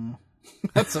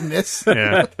 That's a miss.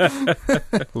 Yeah,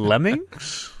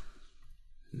 Lemmings.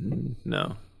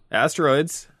 No.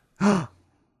 Asteroids. I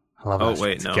love Oh, that.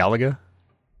 wait, no. Galaga,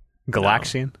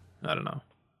 Galaxian. I don't know.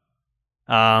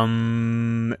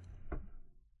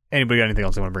 Anybody got anything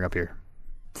else they want to bring up here?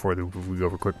 before we go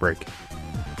for a quick break?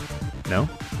 No?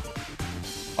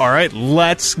 All right,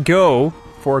 let's go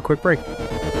for a quick break.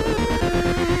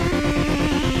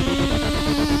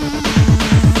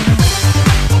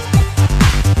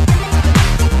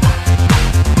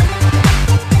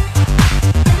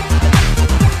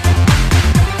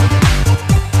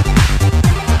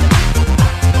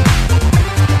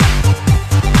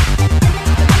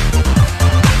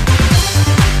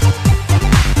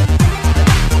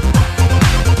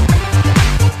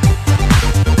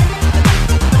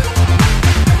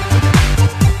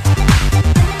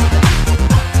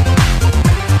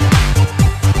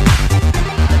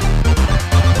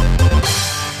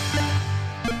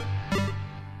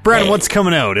 Brad, what's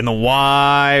coming out in the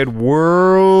wide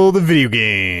world of video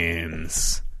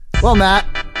games? Well, Matt,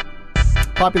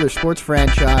 popular sports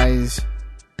franchise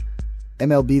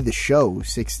MLB The Show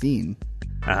 16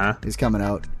 is coming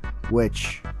out,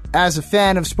 which, as a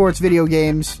fan of sports video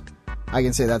games, I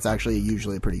can say that's actually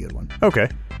usually a pretty good one. Okay.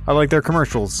 I like their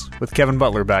commercials with Kevin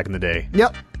Butler back in the day.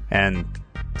 Yep. And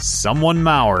someone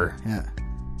Maurer. Yeah.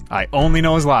 I only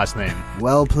know his last name.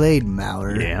 Well played,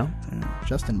 Maurer. Yeah.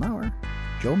 Justin Maurer.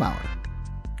 Joe Maurer.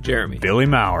 Jeremy. Billy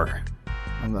Maurer.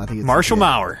 I think it's Marshall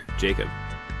Maurer. Jacob.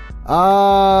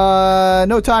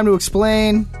 No Time to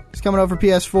Explain. It's coming out for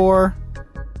PS4.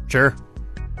 Sure.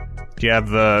 Do you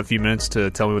have a few minutes to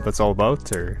tell me what that's all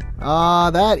about? Or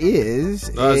That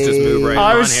is. Let's just move right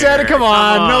I on was said, here. come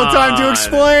on, no time to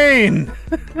explain.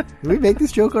 Did we make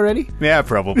this joke already? Yeah,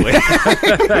 probably.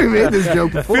 We made this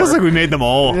joke before. Feels like we made them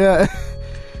all. Yeah.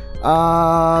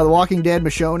 The Walking Dead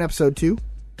Michonne episode 2.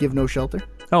 Give No Shelter.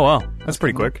 Oh, wow. That's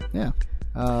pretty quick. Yeah.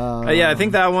 Yeah, I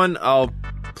think that one I'll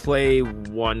play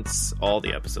once all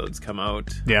the episodes come out.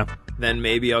 Yeah. Then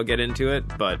maybe I'll get into it.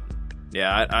 But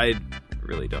yeah, I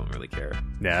really don't really care.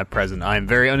 Yeah, at present, I'm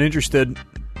very uninterested.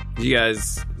 You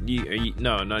guys,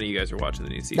 no, none of you guys are watching the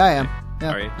new season. I am. Yeah.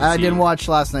 All right, I see didn't you. watch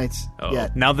last night's Oh.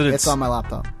 yet. Now that It's on my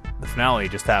laptop. The finale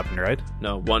just happened, right?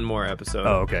 No, one more episode.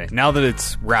 Oh, okay. Now that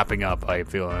it's wrapping up, I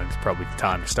feel it's probably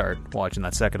time to start watching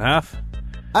that second half.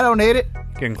 I don't hate it.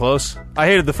 Getting close. I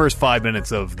hated the first 5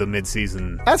 minutes of the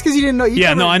mid-season. That's because you didn't know. You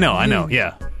Yeah, never- no, I know.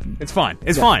 Yeah. It's fine.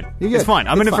 It's fine. You're good. It's fine.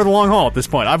 I'm It's in it for fine. the long haul at this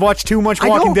point. I've watched too much I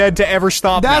Walking don't- Dead to ever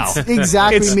stop That's now.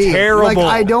 exactly It's me. terrible.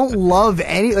 Like, I don't love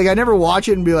any. Like, I never watch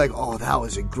it and be like, "Oh, that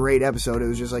was a great episode." It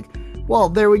was just like, "Well,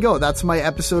 there we go. That's my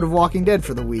episode of Walking Dead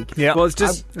for the week." Yeah. Well, it's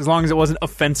just as long as it wasn't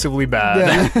offensively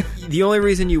bad. Yeah. the only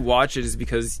reason you watch it is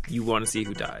because you want to see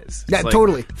who dies. Yeah, It's like,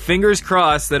 totally. Fingers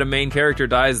crossed that a main character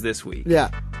dies this week. Yeah,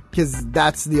 because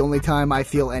that's the only time I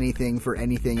feel anything for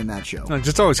anything in that show. No,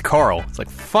 just always Carl. It's like,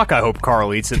 fuck, I hope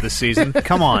Carl eats it this season.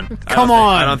 Come on. I Come don't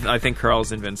on. think- I think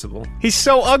Carl's invincible. He's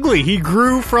so ugly. He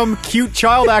grew from cute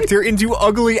child actor into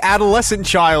ugly adolescent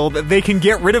child. They can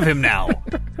get rid of him now.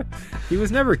 He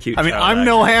was never cute. I mean, child I'm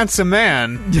no actor. handsome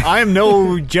man. I am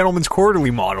no Gentleman's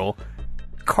Quarterly model.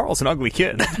 Carl's an ugly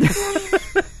kid.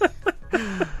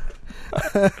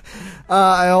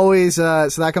 I always so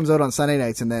that comes out on Sunday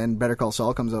nights, and then Better Call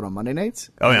Saul comes out on Monday nights.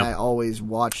 Oh, yeah. And I always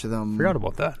watch them. Forgot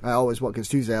about that. I always because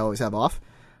Tuesday I always have off,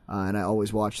 and I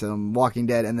always watch them Walking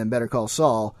Dead and then Better Call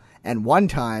Saul. And one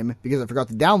time, because I forgot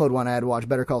to download one, I had to watch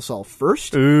Better Call Saul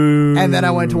first, Ooh. and then I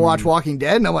went to watch Walking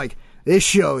Dead, and I'm like, this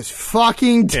show is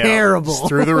fucking Yeah, terrible. just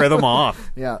threw the rhythm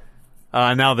off. Yeah.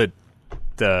 Now that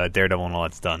Daredevil and all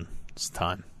that's done, it's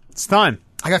time. It's time.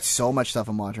 I got so much stuff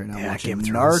I'm watching right now. I'm watching Game of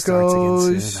Thrones starts again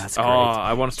soon. Narcos. That's Oh, great.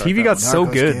 I want to start. TV that got one. so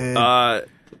Narcos good. good.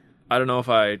 I don't know if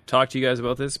I talked to you guys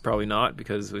about this. Probably not,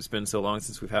 because it's been so long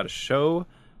since we've had a show.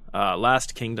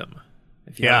 Last Kingdom.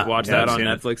 If you Yeah, haven't watched yeah, that I've on seen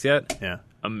it. Netflix yet, Yeah.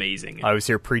 amazing. I was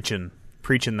here preaching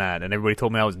that, and everybody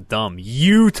told me I was dumb.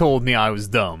 You told me I was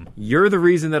dumb. You're the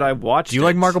reason that I watched. Do you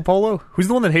like Marco Polo? Who's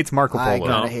the one that hates Marco I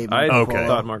Polo? kinda No, hate I Marco Polo.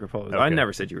 thought Marco Polo. I Okay.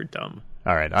 never said you were dumb.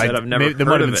 All right, Said I've never there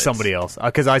might heard have of been it. somebody else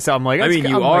because I'm like, I mean,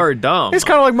 you I'm are like, dumb. It's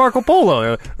kind of like Marco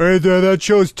Polo. Hey, that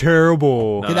show's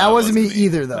terrible. No, Okay, that wasn't me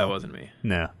either, though. That wasn't me.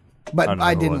 No, But don't know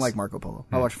I who it didn't was. like Marco Polo.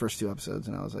 I watched the first 2 episodes,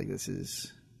 and I was like, this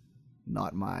is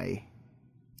not my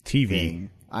TV. thing.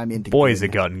 I'm into Boy, has good.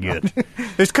 it gotten good.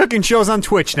 There's cooking shows on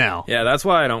Twitch now. Yeah, that's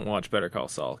why I don't watch Better Call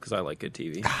Saul, because I like good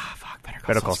TV. Fuck,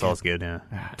 Better Call Saul's good, yeah.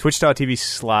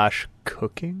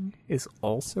 Twitch.tv/cooking is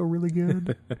also really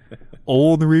good.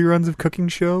 Old reruns of cooking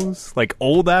shows, like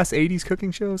old-ass 80s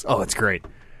cooking shows. Oh, it's great.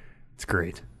 It's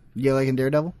great. You liking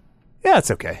Daredevil? Yeah,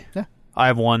 it's okay. Yeah. I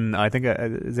have one, I think,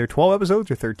 is there 12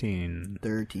 episodes or 13?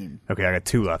 13. Okay, I got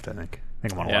 2 left, I think. I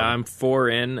think I'm on Yeah, 11. I'm 4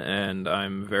 in, and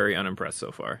I'm very unimpressed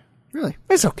so far. Really?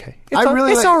 It's okay. It's like,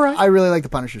 all right. I really like the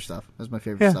Punisher stuff. That's my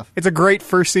favorite Yeah. stuff. It's a great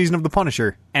first season of The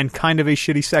Punisher and kind of a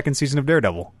shitty second season of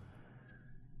Daredevil.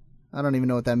 I don't even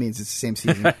know what that means. It's the same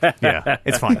season. Yeah,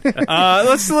 it's fine.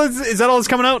 Let's. Is that all that's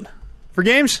coming out for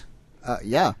games?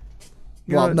 Yeah.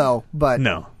 Well, no, but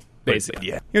No. Basically.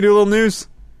 Yeah. You gonna do a little news?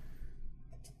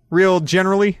 Real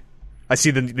generally? I see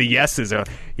the yeses.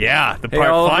 Yeah, the Hey, part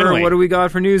Oliver, finally. what do we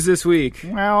got for news this week?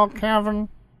 well, Kevin.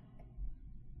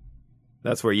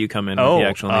 That's where you come in with the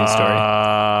actual news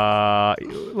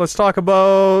story. Let's talk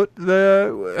about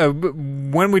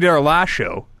when we did our last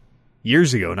show,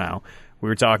 years ago now, we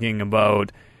were talking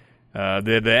about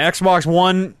the Xbox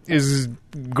One is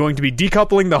going to be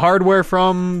decoupling the hardware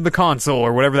from the console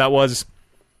or whatever that was.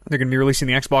 They're going to be releasing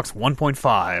the Xbox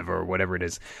 1.5 or whatever it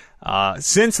is.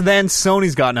 Since then,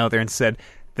 Sony's gotten out there and said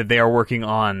that they are working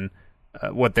on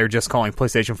what they're just calling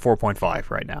PlayStation 4.5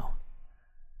 right now.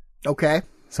 Okay.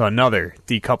 So another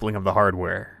decoupling of the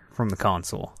hardware from the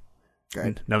console.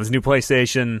 Good. Now, this new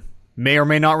PlayStation may or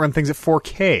may not run things at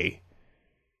 4K.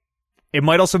 It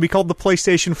might also be called the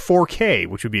PlayStation 4K,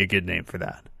 which would be a good name for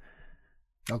that.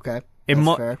 Okay. It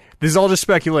That's fair. This is all just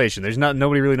speculation.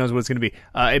 Nobody really knows what it's going to be.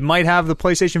 It might have the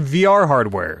PlayStation VR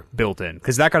hardware built in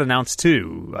because that got announced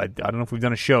too. I don't know if we've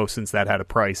done a show since that had a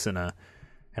price and a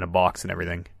box and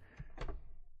everything.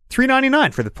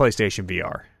 $399 for the PlayStation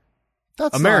VR.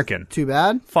 That's American. not too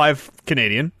bad. $5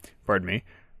 Canadian. Pardon me.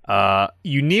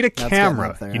 You need a getting camera.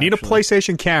 up there, You need a actually.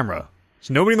 PlayStation camera. Which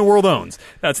nobody in the world owns.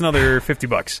 That's another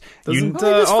 $50. Doesn't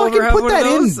just Oliver fucking have put one of that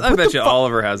in. those? I What bet the you fu-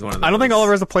 Oliver has one of those. I don't think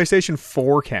Oliver has a PlayStation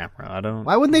 4 camera. I don't.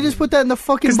 Why wouldn't they just put that in the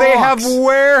fucking Because box? they have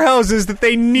warehouses that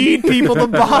they need people to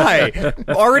buy.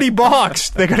 Already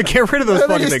boxed. They gotta get rid of those Why don't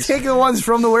fucking they just things. take the ones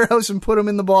from the warehouse and put them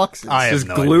in the boxes? I have Just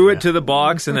no glue idea. it to the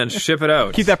box and then ship it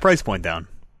out. Keep that price point down.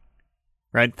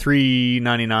 Right?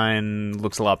 $399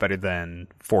 looks a lot better than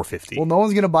 $450. Well, no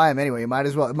one's gonna buy them anyway. It might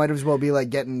as well be like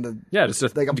getting the just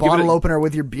like a give bottle it opener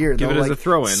with your beer. give They'll, it as like, a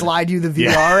throw-in. Slide you the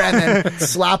VR and then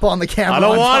slap on the camera. I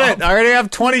don't on want top. it. I already have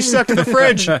 20 stuck in the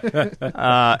fridge.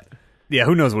 Yeah,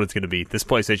 who knows what it's going to be. This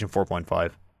PlayStation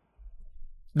 4.5.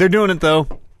 They're doing it, though.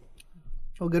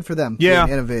 Well, good for them. Yeah.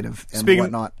 Being innovative and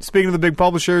whatnot. Speaking of the big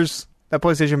publishers, that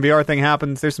PlayStation VR thing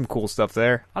happens. There's some cool stuff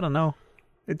there. I don't know.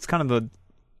 It's kind of the...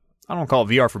 I don't call it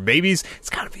VR for babies. It's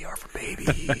kind of VR for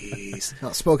babies.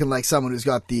 Not spoken like someone who's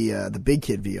got the big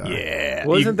kid VR. Yeah.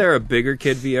 Wasn't there a bigger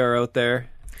kid VR out there?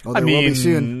 Oh, I there will be mean,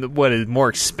 soon. what is more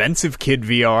expensive kid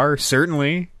VR?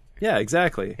 Certainly. Yeah,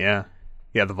 exactly. Yeah.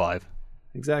 Yeah, the Vive.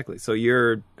 Exactly. So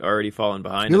you're already falling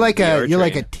behind. You're on like the VR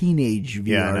a train. teenage VR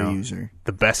Yeah, I know. user.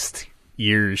 The best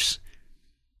years.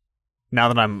 Now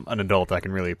that I'm an adult, I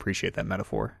can really appreciate that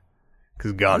metaphor.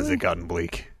 Because God, has it gotten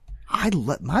bleak.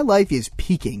 My life is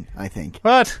peaking, I think.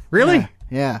 What? Really?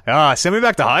 Yeah. Send me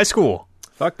back to high school.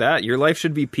 Fuck that. Your life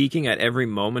should be peaking at every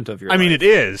moment of your I life. mean, it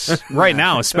is. Right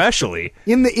now, especially.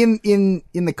 In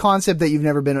the concept that you've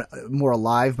never been more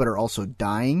alive but are also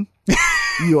dying,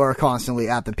 you are constantly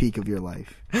at the peak of your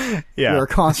life. Yeah. You are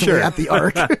constantly sure. at the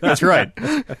arc. That's right.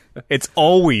 It's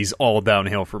always all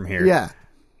downhill from here. Yeah.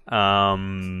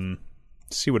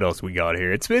 See what else we got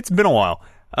here. It's been a while.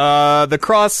 The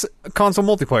cross-console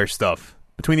multiplayer stuff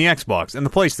between the Xbox and the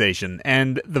PlayStation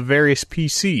and the various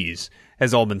PCs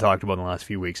has all been talked about in the last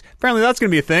few weeks. Apparently that's going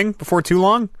to be a thing before too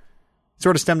long.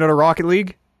 Sort of stemmed out of Rocket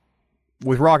League.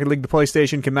 With Rocket League, the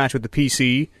PlayStation can match with the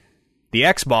PC. The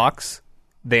Xbox,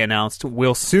 they announced,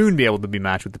 will soon be able to be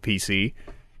matched with the PC.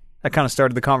 That kind of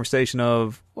started the conversation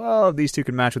of, well, if these two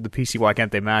can match with the PC, why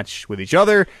can't they match with each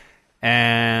other?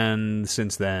 And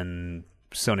since then,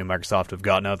 Sony and Microsoft have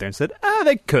gotten out there and said,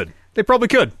 they could. They probably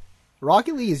could.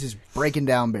 Rocket League is just breaking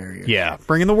down barriers. Yeah,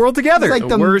 bringing the world together. It's like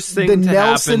the worst thing the to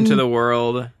Nelson- happen to the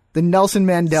world The Nelson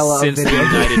Mandela since of the video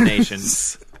United games.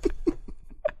 Nations.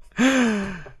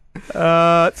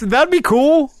 So that'd be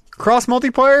cool. Cross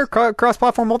multiplayer,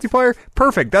 cross-platform multiplayer,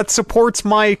 perfect. That supports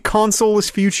my consoleless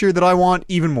future that I want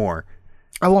even more.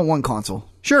 I want one console.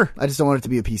 Sure, I just don't want it to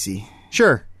be a PC.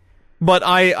 sure. But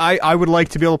I would like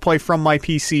to be able to play from my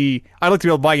PC. I'd like to be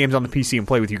able to buy games on the PC and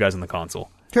play with you guys on the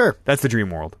console. Sure. That's the dream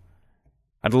world.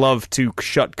 I'd love to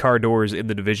shut car doors in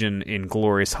the Division in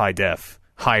glorious higher def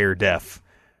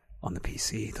on the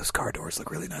PC. Those car doors look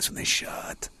really nice when they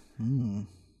shut.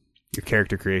 Your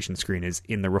character creation screen is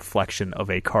in the reflection of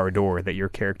a car door that your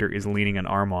character is leaning an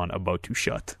arm on about to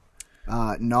shut.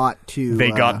 Not to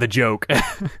They got the joke.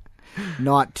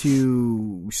 not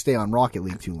to stay on Rocket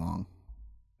League too long,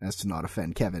 as to not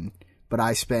offend Kevin, but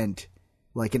I spent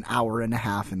like an hour and a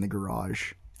half in the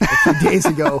garage a few days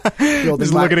ago building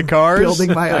Just looking at cars?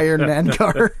 building my Iron Man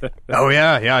car. Oh,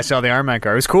 yeah, I saw the Iron Man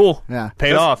car. It was cool. Yeah.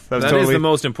 Paid off. That was That is totally, the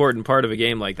most important part of a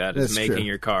game like that, is That's making true.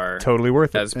 your car totally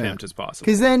worth it. as pimped as possible.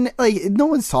 Because then, like, no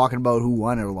one's talking about who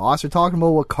won or lost. They're talking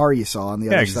about what car you saw on the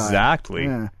Yeah, other side. exactly.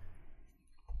 Yeah.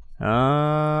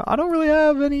 I don't really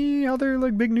have any other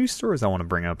like big news stories I want to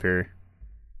bring up here.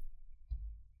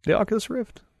 The Oculus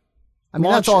Rift. I mean,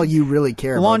 that's all you really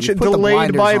care about. Launch You put the delayed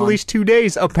blinders by at on. least 2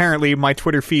 days. Apparently, my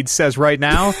Twitter feed says right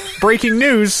now. Breaking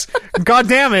news. God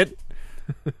damn it.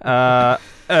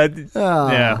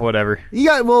 Yeah, whatever. You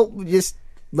got, well, just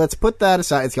let's put that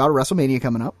aside. It's got a WrestleMania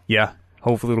coming up. Yeah.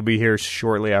 Hopefully it'll be here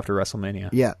shortly after WrestleMania.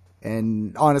 Yeah.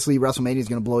 And honestly, WrestleMania is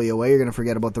going to blow you away. You're going to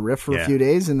forget about the Rift for Yeah. a few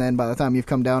days, and then by the time you've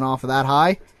come down off of that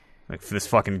high, Like this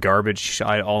fucking garbage.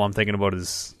 All I'm thinking about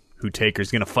is who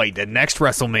Taker's going to fight at next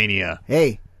WrestleMania.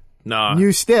 hey, Nah.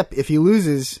 new stip. If he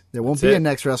loses, there won't That's be a it.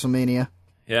 next WrestleMania.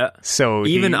 Yeah. So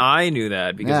Even he- I knew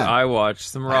that because Yeah. I watched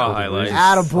some Raw highlights.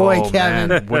 Attaboy, Oh, Kevin.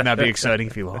 man. Wouldn't that be exciting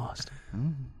if he lost?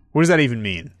 What does that even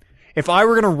mean? If I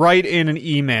were going to write in an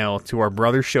email to our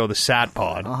brother show, the Sat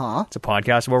Pod, it's a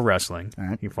podcast about wrestling. All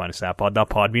right. You can find us at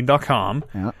satpod.podbean.com.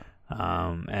 Yeah.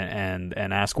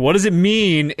 And ask, what does it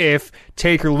mean if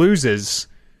Taker loses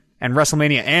and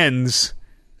WrestleMania ends?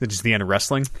 Is it just the end of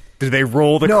wrestling? Do they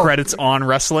roll the No. credits on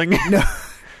wrestling? No.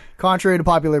 Contrary to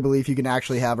popular belief, you can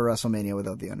actually have a WrestleMania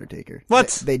without The Undertaker.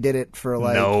 What? They did it for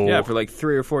like... No. Yeah, for like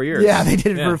 3 or 4 years. Yeah, they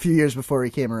did it Yeah. for a few years before he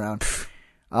came around.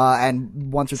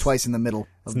 And once or twice in the middle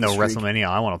of the No streak. WrestleMania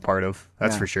I want a part of.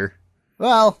 That's Yeah. for sure.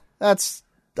 Well, that's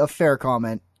a fair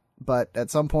comment. But at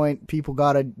some point, people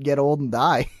got to get old and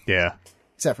die. Yeah.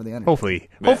 Except for The Undertaker. Hopefully.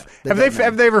 Yeah.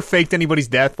 Have they ever faked anybody's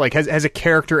death? Like, has a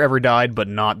character ever died but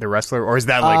not the wrestler? Or is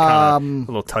that like kind of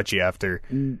a little touchy after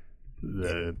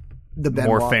the The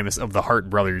more Benoit. famous of the Hart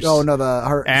brothers? Oh, no, the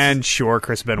Hart. And sure,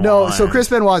 Chris Benoit. No, so Chris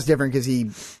Benoit's different because he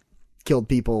killed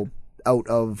people out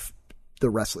of the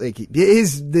wrestling. Like,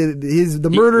 the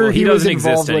murder well, he was doesn't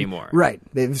involved exist with. anymore. Right.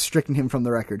 They've stricken him from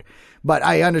the record. But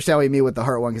I understand what you mean with the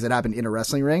Hart one because it happened in a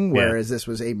wrestling ring, whereas this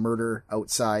was a murder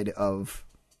outside of.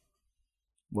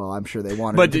 Well, I'm sure they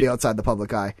wanted it to be outside the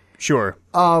public eye. Sure.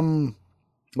 What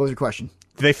was your question?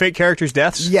 Do they fake characters'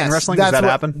 deaths Yes, in wrestling? Does that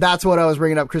what, happen? That's what I was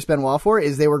bringing up Chris Benoit for,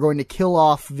 is they were going to kill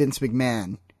off Vince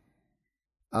McMahon.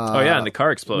 Oh, yeah, and the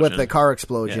car explosion. With the car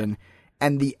explosion.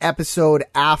 And the episode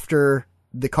after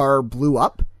the car blew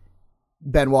up,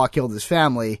 Benoit killed his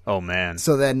family. Oh, man.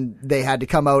 So then they had to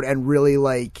come out and really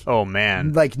Oh,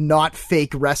 man. not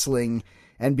fake wrestling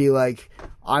and be like,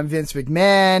 I'm Vince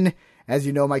McMahon. As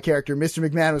you know, my character, Mr.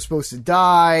 McMahon, was supposed to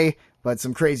die, but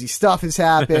some crazy stuff has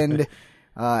happened.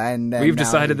 And then We've now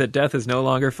decided that death is no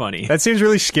longer funny. That seems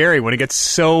really scary when it gets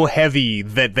so heavy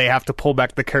that they have to pull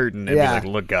back the curtain and Yeah. be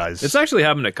like, look, guys, It's actually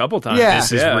happened a couple times. Yeah.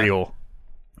 this is real.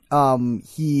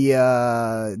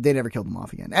 they never killed him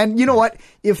off again. And you know what?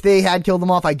 If they had killed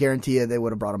him off, I guarantee you they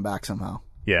would have brought him back somehow.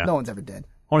 Yeah. No one's ever dead.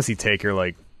 I want to see Taker,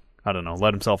 like, I don't know,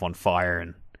 let himself on fire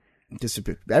and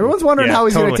Disappear. Everyone's wondering yeah, how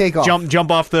he's totally. going to take off.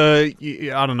 Jump off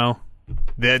the, I don't know,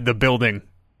 the building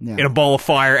Yeah. in a ball of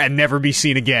fire and never be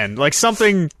seen again. Like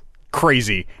something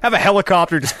crazy. Have a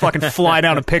helicopter just fucking fly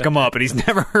down and pick him up, and he's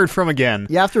never heard from again.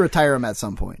 You have to retire him at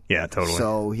some point. Yeah, totally.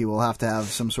 So he will have to have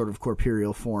some sort of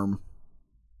corporeal form.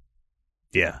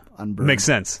 Yeah, Unburned. makes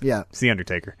sense. Yeah. It's the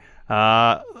Undertaker.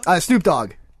 Snoop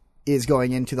Dogg is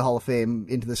going into the Hall of Fame,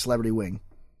 into the celebrity wing.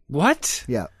 What?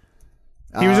 Yeah.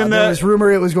 He was in There the. was rumor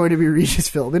it was going to be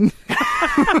Regis Philbin.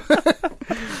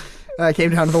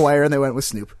 Came down to the wire and they went with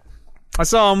Snoop. I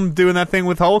saw him doing that thing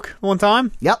with Hulk one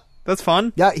time. Yep. That's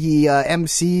fun. Yeah, he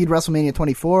emceed WrestleMania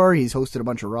 24. He's hosted a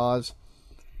bunch of Raws.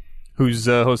 Who's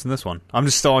hosting this one? I'm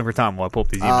just stalling for time while I pull up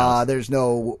these emails. There's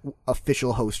no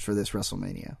official host for this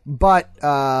WrestleMania. But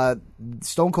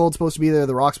Stone Cold's supposed to be there,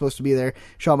 The Rock's supposed to be there,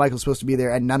 Shawn Michaels supposed to be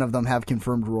there, and none of them have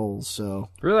confirmed roles. So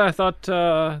Really? I thought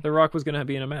The Rock was going to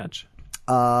be in a match.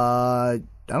 I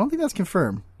don't think that's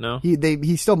confirmed. No?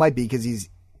 He still might be because he's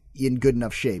in good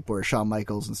enough shape where Shawn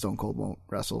Michaels and Stone Cold won't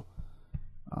wrestle.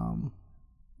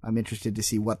 I'm interested to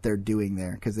see what they're doing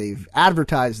there because they've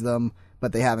advertised them,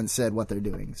 but they haven't said what they're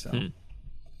doing. So,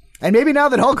 and maybe now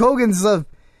that Hulk Hogan's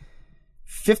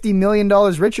 $50 million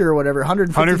richer or whatever,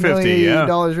 $150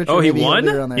 million richer. Oh, he maybe he'll won? be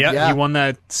around there. Yeah, he won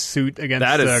that suit against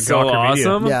That is so Gawker Media.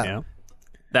 awesome. Yeah.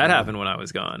 That happened when I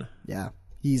was gone. Yeah.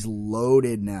 He's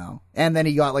loaded now, and then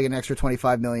he got like an extra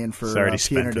 $25 million for Already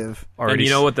spent it. punitive. Already And you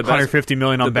know what the best- $150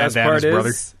 million on The best Bandana's part brother.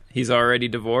 is he's already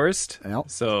divorced, Yep.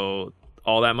 so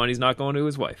all that money's not going to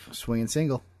his wife Swinging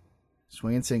single.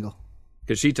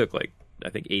 because she took like I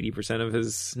think 80% of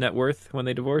his net worth when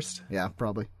they divorced. Yeah,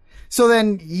 probably. So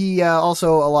then he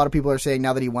also, a lot of people are saying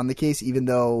now that he won the case, even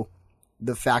though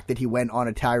the fact that he went on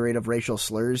a tirade of racial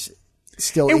slurs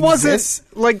still It exists.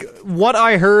 wasn't like what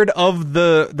I heard of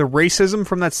the racism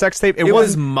from that sex tape. It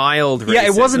was mild racism. Yeah,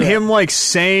 it wasn't him like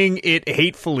saying it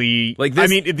hatefully. Like this, I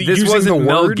mean, this using wasn't the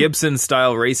Mel word. Gibson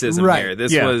style racism Right. here.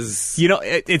 This Yeah. was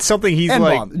it's something he's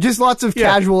N-bomb. like. Just lots of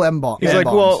casual M-bomb. He's like,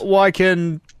 N-bombs. well, why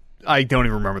can I don't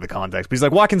even remember the context, but he's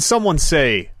like, why can someone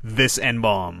say this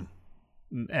N-bomb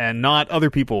and not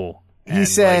other people? he And,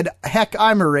 said, like, heck,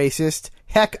 I'm a racist.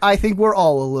 Heck, I think we're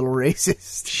all a little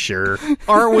racist. sure,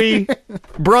 aren't we,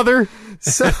 brother?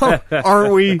 So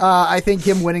Aren't we? I think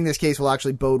him winning this case will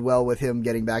actually bode well with him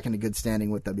getting back into good standing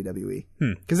with WWE.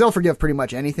 Because they'll forgive pretty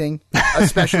much anything,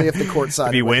 especially if the court side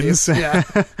If he wins. Yeah.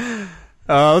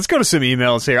 Let's go to some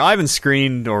emails here. I haven't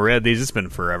screened or read these. It's been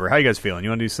forever. How you guys feeling? You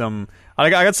want to do some? I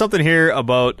got something here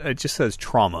about. It just says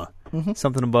trauma.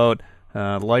 Something about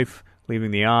life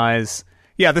leaving the eyes.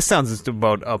 Yeah, this sounds just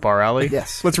about up our alley.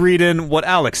 Yes. Let's read in what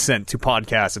Alex sent to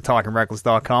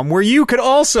podcast@talkingreckless.com, where you could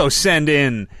also send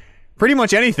in pretty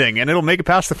much anything, and it'll make it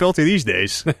past the filter these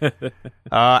days.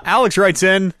 Alex writes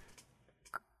in,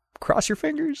 cross your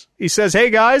fingers. He says, hey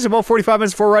guys, about 45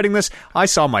 minutes before writing this, I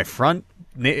saw my front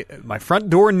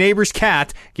door neighbor's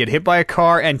cat get hit by a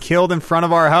car and killed in front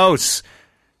of our house.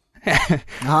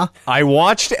 I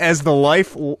watched as the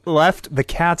life left the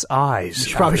cat's eyes.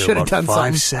 You probably after should have about done 5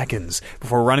 something. seconds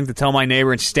before running to tell my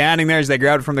neighbor and standing there as they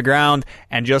grabbed it from the ground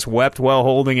and just wept while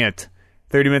holding it.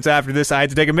 30 minutes after this, I had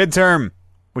to take a midterm,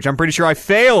 which I'm pretty sure I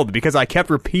failed because I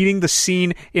kept repeating the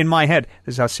scene in my head.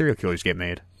 This is how serial killers get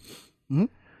made.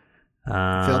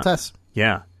 Failed test.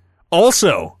 Yeah.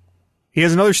 Also, he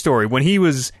has another story. When he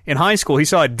was in high school, he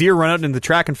saw a deer run out into the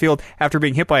track and field after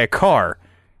being hit by a car,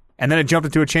 and then it jumped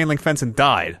into a chain link fence and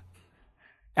died.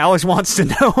 Alex wants to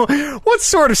know, what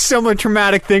sort of similar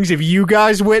traumatic things have you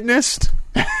guys witnessed?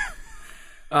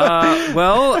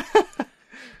 well,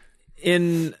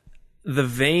 in the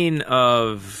vein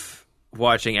of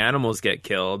watching animals get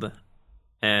killed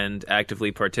and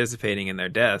actively participating in their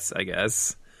deaths, I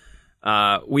guess,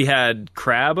 we had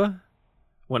crab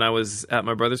when I was at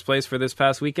my brother's place for this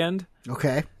past weekend.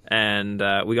 Okay. And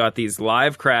we got these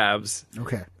live crabs.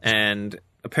 Okay. And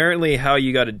apparently how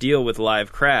you got to deal with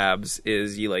live crabs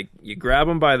is you grab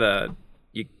them by the...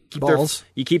 You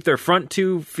keep their front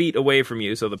 2 feet away from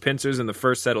you, so the pincers and the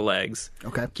first set of legs.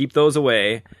 Okay. Keep those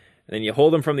away, and then you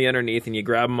hold them from the underneath, and you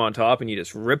grab them on top, and you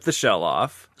just rip the shell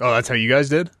off. Oh, that's how you guys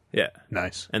did? Yeah.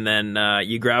 Nice. And then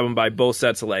you grab them by both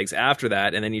sets of legs after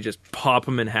that, and then you just pop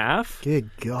them in half. Good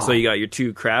God. So you got your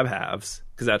 2 crab halves,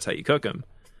 because that's how you cook them.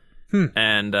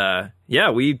 And,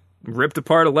 we ripped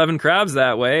apart 11 crabs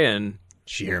that way, and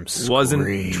Did you hear him wasn't...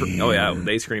 scream? oh, yeah,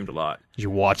 they screamed a lot. Did you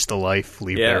watch the life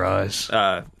leave their eyes?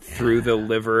 Through the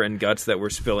liver and guts that were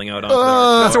spilling out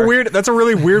onto That's a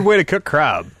really weird way to cook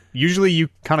crab. Usually you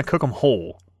kind of cook them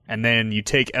whole, and then you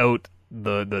take out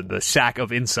the sack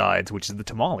of insides, which is the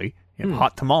tamale,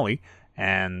 hot tamale,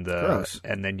 and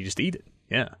then you just eat it.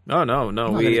 Yeah. Oh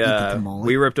no! We eat the tamale.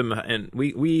 we ripped them and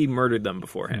we murdered them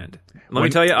beforehand. Let me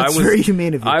tell you, That's very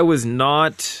humane of you. I was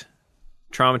not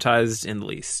traumatized in the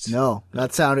least. No,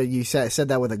 that sounded. You said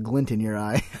that with a glint in your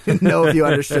eye. Didn't know if you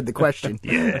understood the question.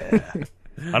 Yeah.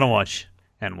 I don't watch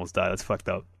animals die. That's fucked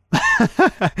up.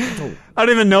 I don't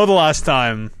even know the last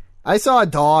time. I saw a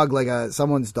dog,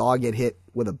 someone's dog, get hit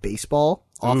with a baseball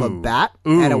off a bat,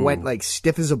 and it went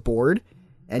stiff as a board,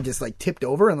 and just tipped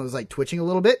over and was twitching a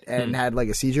little bit and had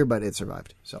a seizure, but it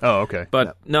survived. So. Oh, okay.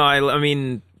 But no, I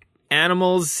mean,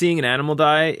 seeing an animal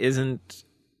die isn't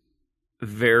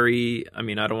very. I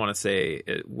mean, I don't want to say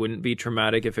it wouldn't be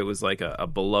traumatic if it was a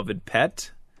beloved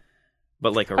pet,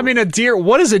 but a deer.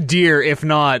 What is a deer if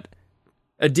not?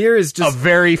 A deer is just a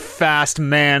very fast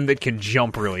man that can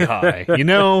jump really high, you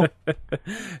know?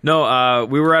 No,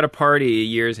 we were at a party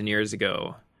years and years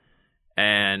ago,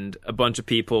 and a bunch of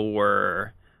people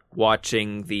were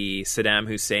watching the Saddam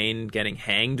Hussein getting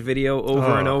hanged video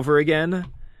over and over again.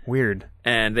 Weird.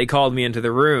 And they called me into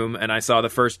the room, and I saw the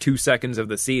first 2 seconds of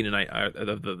the scene, and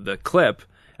the clip,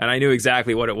 and I knew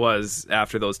exactly what it was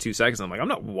after those 2 seconds. I'm like, I'm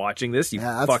not watching this, you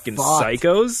fucking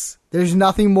psychos. There's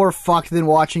nothing more fucked than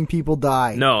watching people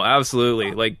die. No,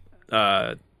 absolutely.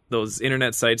 Those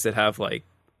internet sites that have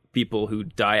people who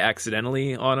die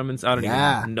accidentally on them, and I don't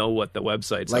even know what the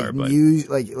websites are. But news,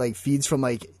 feeds from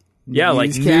news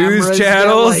news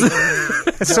channels.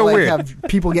 It's so weird. Have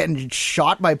people getting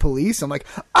shot by police. I'm like,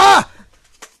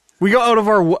 we go out of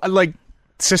our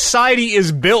society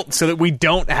is built so that we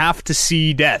don't have to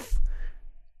see death.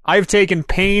 I've taken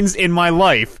pains in my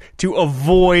life to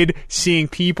avoid seeing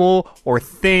people or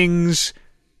things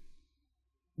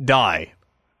die.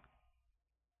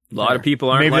 A lot of people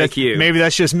aren't like you. Maybe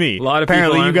that's just me. A lot of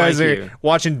apparently people you guys like are you.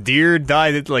 watching deer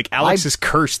die. Like Alex is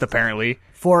cursed. Apparently,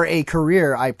 For a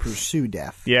career, I pursue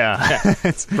death. yeah.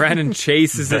 Brandon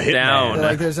chases it hitman. down.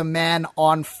 Like there's a man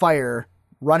on fire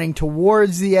running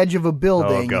towards the edge of a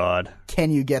building. Oh God,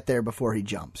 Can you get there before he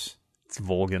jumps? it's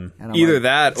Volgan. And I'm Either like,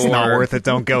 that It's or not worth it.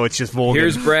 Don't go. It's just Volgan.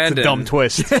 Here's Brandon. It's a dumb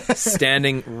twist.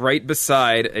 standing right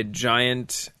beside a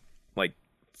giant like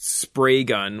spray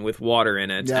gun with water in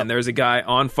it, Yep. and there's a guy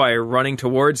on fire running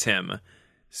towards him.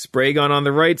 Spray gun on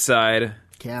the right side,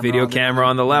 video camera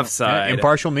on the left Yeah, side.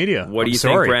 impartial media. What do I'm you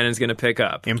sorry. think Brandon's going to pick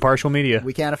up? Impartial media.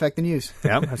 We can't affect the news.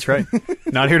 Yeah, that's right.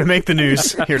 Not here to make the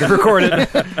news. Here to record it.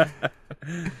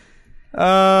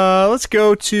 Let's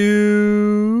go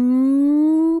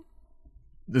to.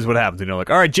 This is what happens. All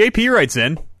right, JP writes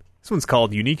in. This one's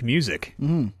called Unique Music.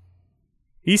 Mm-hmm.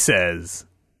 He says,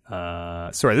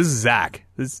 sorry, this is Zach.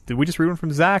 Did we just read one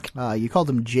from Zach? You called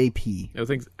him JP. I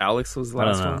think Alex was the I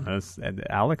last don't know. one. That was,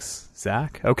 Alex?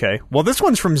 Zach? Okay. Well, this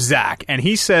one's from Zach, and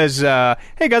he says,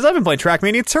 hey guys, I've been playing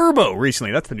Trackmania Turbo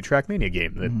recently. That's the new Trackmania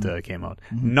game that came out.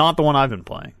 Not the one I've been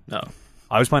playing. No.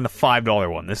 I was playing the $5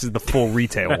 one. This is the full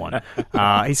retail one.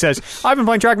 He says, I've been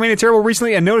playing Trackmania Turbo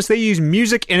recently and noticed they use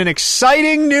music in an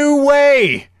exciting new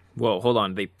way. Whoa, hold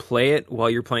on. They play it while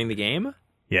you're playing the game?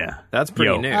 Yeah. That's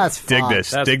pretty new. That's Dig fun.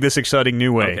 this. Dig this exciting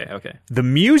new way. Okay. The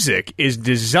music is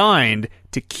designed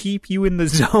to keep you in the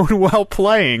zone while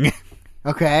playing.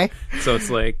 Okay. So it's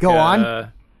like Go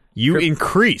on. You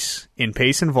increase in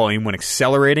pace and volume when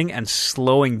accelerating and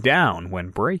slowing down when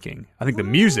braking. I think the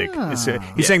music is,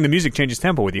 he's saying the music changes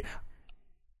tempo with you.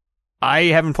 I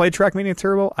haven't played Trackmania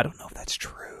Turbo. I don't know if that's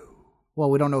true. Well,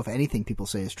 we don't know if anything people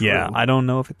say is true. Yeah, I don't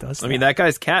know if it does. I mean, that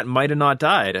guy's cat might have not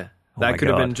died. my That could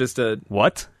have God. been just a...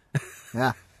 What?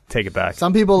 Yeah. Take it back.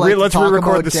 Some people like to Let's talk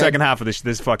re-record about the dead- second half of this.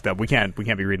 This is fucked up. We can't be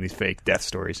reading these fake death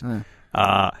stories. This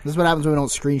is what happens when we don't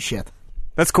screen shit.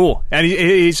 That's cool. And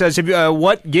he says,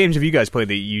 what games have you guys played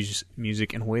that use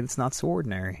music in a way that's not so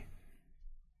ordinary?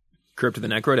 Crypt of the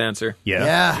Necrodancer.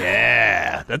 Yeah.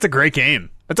 Yeah. That's a great game.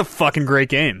 That's a fucking great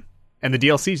game. And the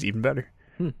DLC's even better.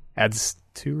 Adds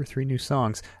 2 or 3 new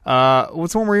songs.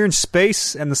 What's the one where you're in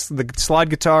space and the slide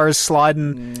guitars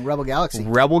sliding? Rebel Galaxy.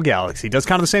 Rebel Galaxy does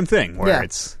kind of the same thing, where Yeah.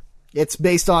 it's... It's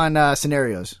based on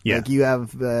scenarios. Yeah. Like you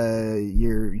have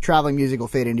your traveling music will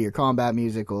fade into your combat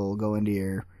music, will go into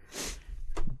your...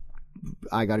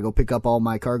 I got to go pick up all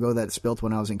my cargo that spilt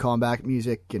when I was in combat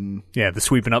music, and Yeah, the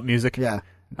sweeping up music. yeah.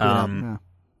 Yeah.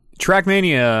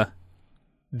 Trackmania,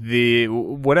 the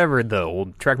old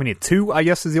Trackmania 2, I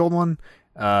guess is the old one.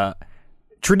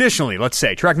 Traditionally, let's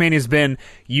say Trackmania's been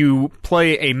you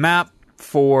play a map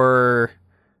for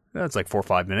that's like 4 or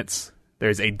 5 minutes.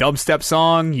 There's a dubstep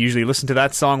song. You usually listen to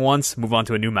that song once, move on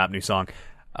to a new map, new song,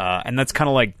 and that's kind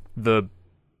of like the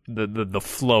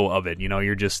flow of it. You know,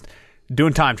 you're just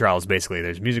doing time trials basically.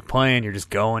 There's music playing. You're just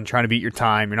going, trying to beat your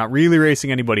time. You're not really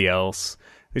racing anybody else.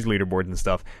 There's leaderboards and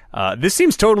stuff. This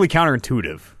seems totally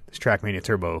counterintuitive, this Trackmania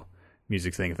Turbo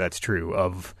music thing, if that's true.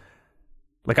 Of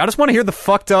like, I just want to hear the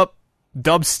fucked up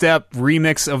dubstep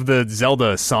remix of the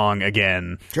Zelda song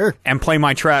again. Sure. And play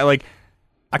my track. Like,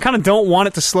 I kind of don't want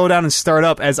it to slow down and start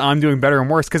up as I'm doing better and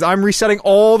worse, because I'm resetting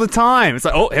all the time. It's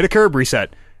like, oh, hit a curb,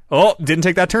 reset. Oh, didn't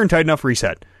take that turn tight enough,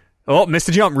 reset. Oh, missed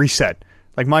a jump, reset.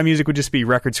 Like, my music would just be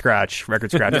record scratch,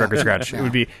 record scratch, record scratch. It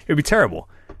would be terrible.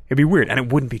 It'd be weird, and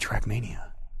it wouldn't be Trackmania.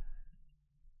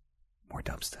 More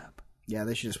dubstep. Yeah,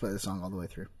 they should just play the song all the way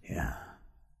through. Yeah.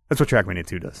 That's what Trackmania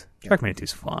 2 does. Trackmania 2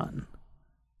 is fun.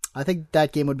 I think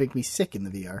that game would make me sick in the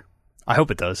VR. I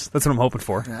hope it does. That's what I'm hoping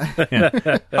for.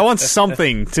 Yeah. I want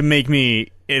something to make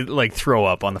me throw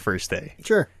up on the first day.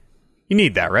 Sure. You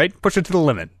need that, right? Push it to the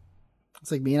limit.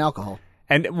 It's like me and alcohol.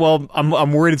 And well,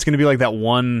 I'm worried it's going to be like that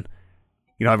one.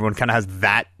 You know, everyone kind of has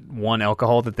that one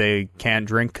alcohol that they can't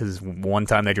drink because one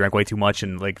time they drank way too much,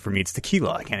 and like for me, it's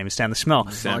tequila. I can't even stand the smell.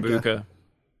 Sambuca.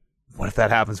 What if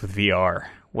that happens with VR?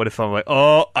 What if I'm like,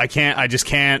 oh, I just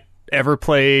can't ever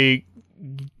play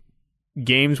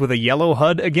games with a yellow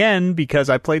HUD again because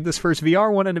I played this first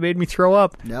VR one and it made me throw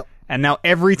up. Yep. And now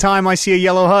every time I see a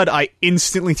yellow HUD, I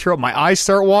instantly throw up. My eyes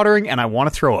start watering and I want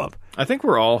to throw up. I think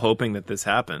we're all hoping that this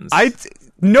happens.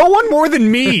 No one more than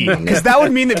me, because that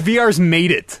would mean that VR's made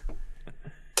it.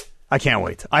 I can't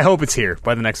wait. I hope it's here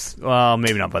by the next, well,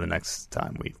 maybe not by the next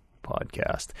time we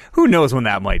podcast. Who knows when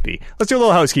that might be? Let's do a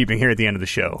little housekeeping here at the end of the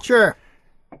show. Sure.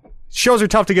 Shows are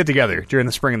tough to get together during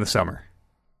the spring and the summer.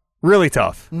 Really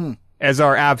tough, as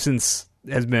our absence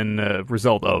has been a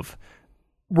result of.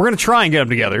 We're going to try and get them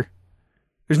together.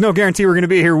 There's no guarantee we're going to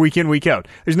be here week in, week out.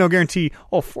 There's no guarantee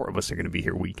all 4 of us are going to be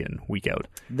here week in, week out.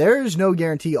 There's no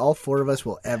guarantee all 4 of us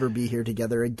will ever be here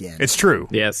together again. It's true.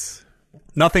 Yes.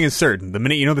 Nothing is certain. The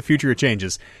minute you know the future, it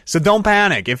changes. So don't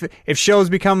panic. If shows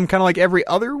become kind of like every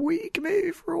other week,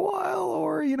 maybe for a while,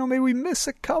 or, maybe we miss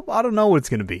a couple. I don't know what it's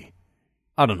going to be.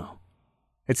 I don't know.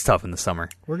 It's tough in the summer.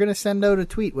 We're going to send out a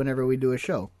tweet whenever we do a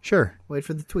show. Sure. Wait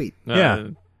for the tweet.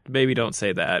 Yeah. Maybe don't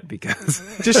say that because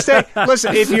just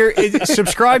listen, if you're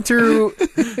subscribe to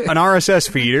an RSS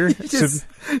feeder, Just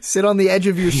sit on the edge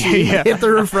of your seat, hit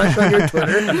the refresh on your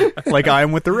Twitter. like I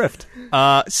am with the Rift.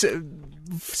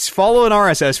 Follow an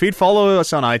RSS feed, follow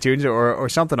us on iTunes or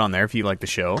something on there if you like the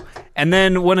show. And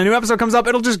then when a new episode comes up,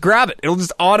 it'll just grab it. It'll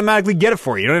just automatically get it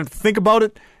for you. You don't have to think about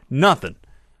it. Nothing.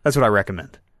 That's what I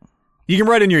recommend. You can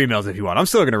write in your emails if you want. I'm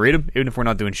still going to read them, even if we're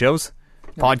not doing shows.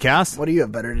 Podcast. What do you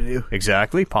have better to do?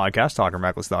 Exactly. Podcast,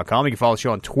 talkingreckless.com. You can follow the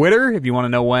show on Twitter if you want to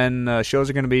know when shows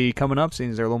are going to be coming up,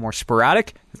 seeing as they're a little more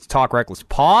sporadic. It's Talk Reckless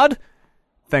Pod.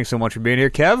 Thanks so much for being here,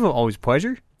 Kev. Always a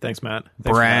pleasure. Thanks, Matt.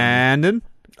 Brandon.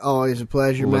 Always a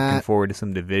pleasure, Looking Matt. forward to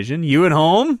some division. You at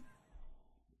home.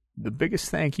 The biggest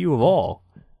thank you of all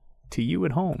to you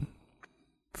at home.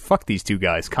 Fuck these 2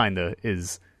 guys, kinda,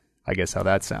 is, I guess, how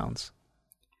that sounds.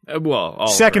 Well,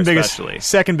 second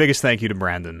especially. biggest thank you to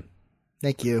Brandon.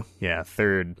 Thank you. Yeah,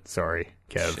 third, sorry,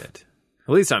 Kev. Shit.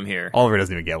 At least I'm here. Oliver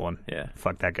doesn't even get one. Yeah.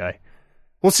 Fuck that guy.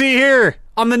 We'll see you here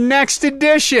on the next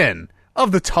edition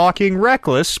of the Talking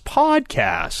Reckless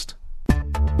podcast.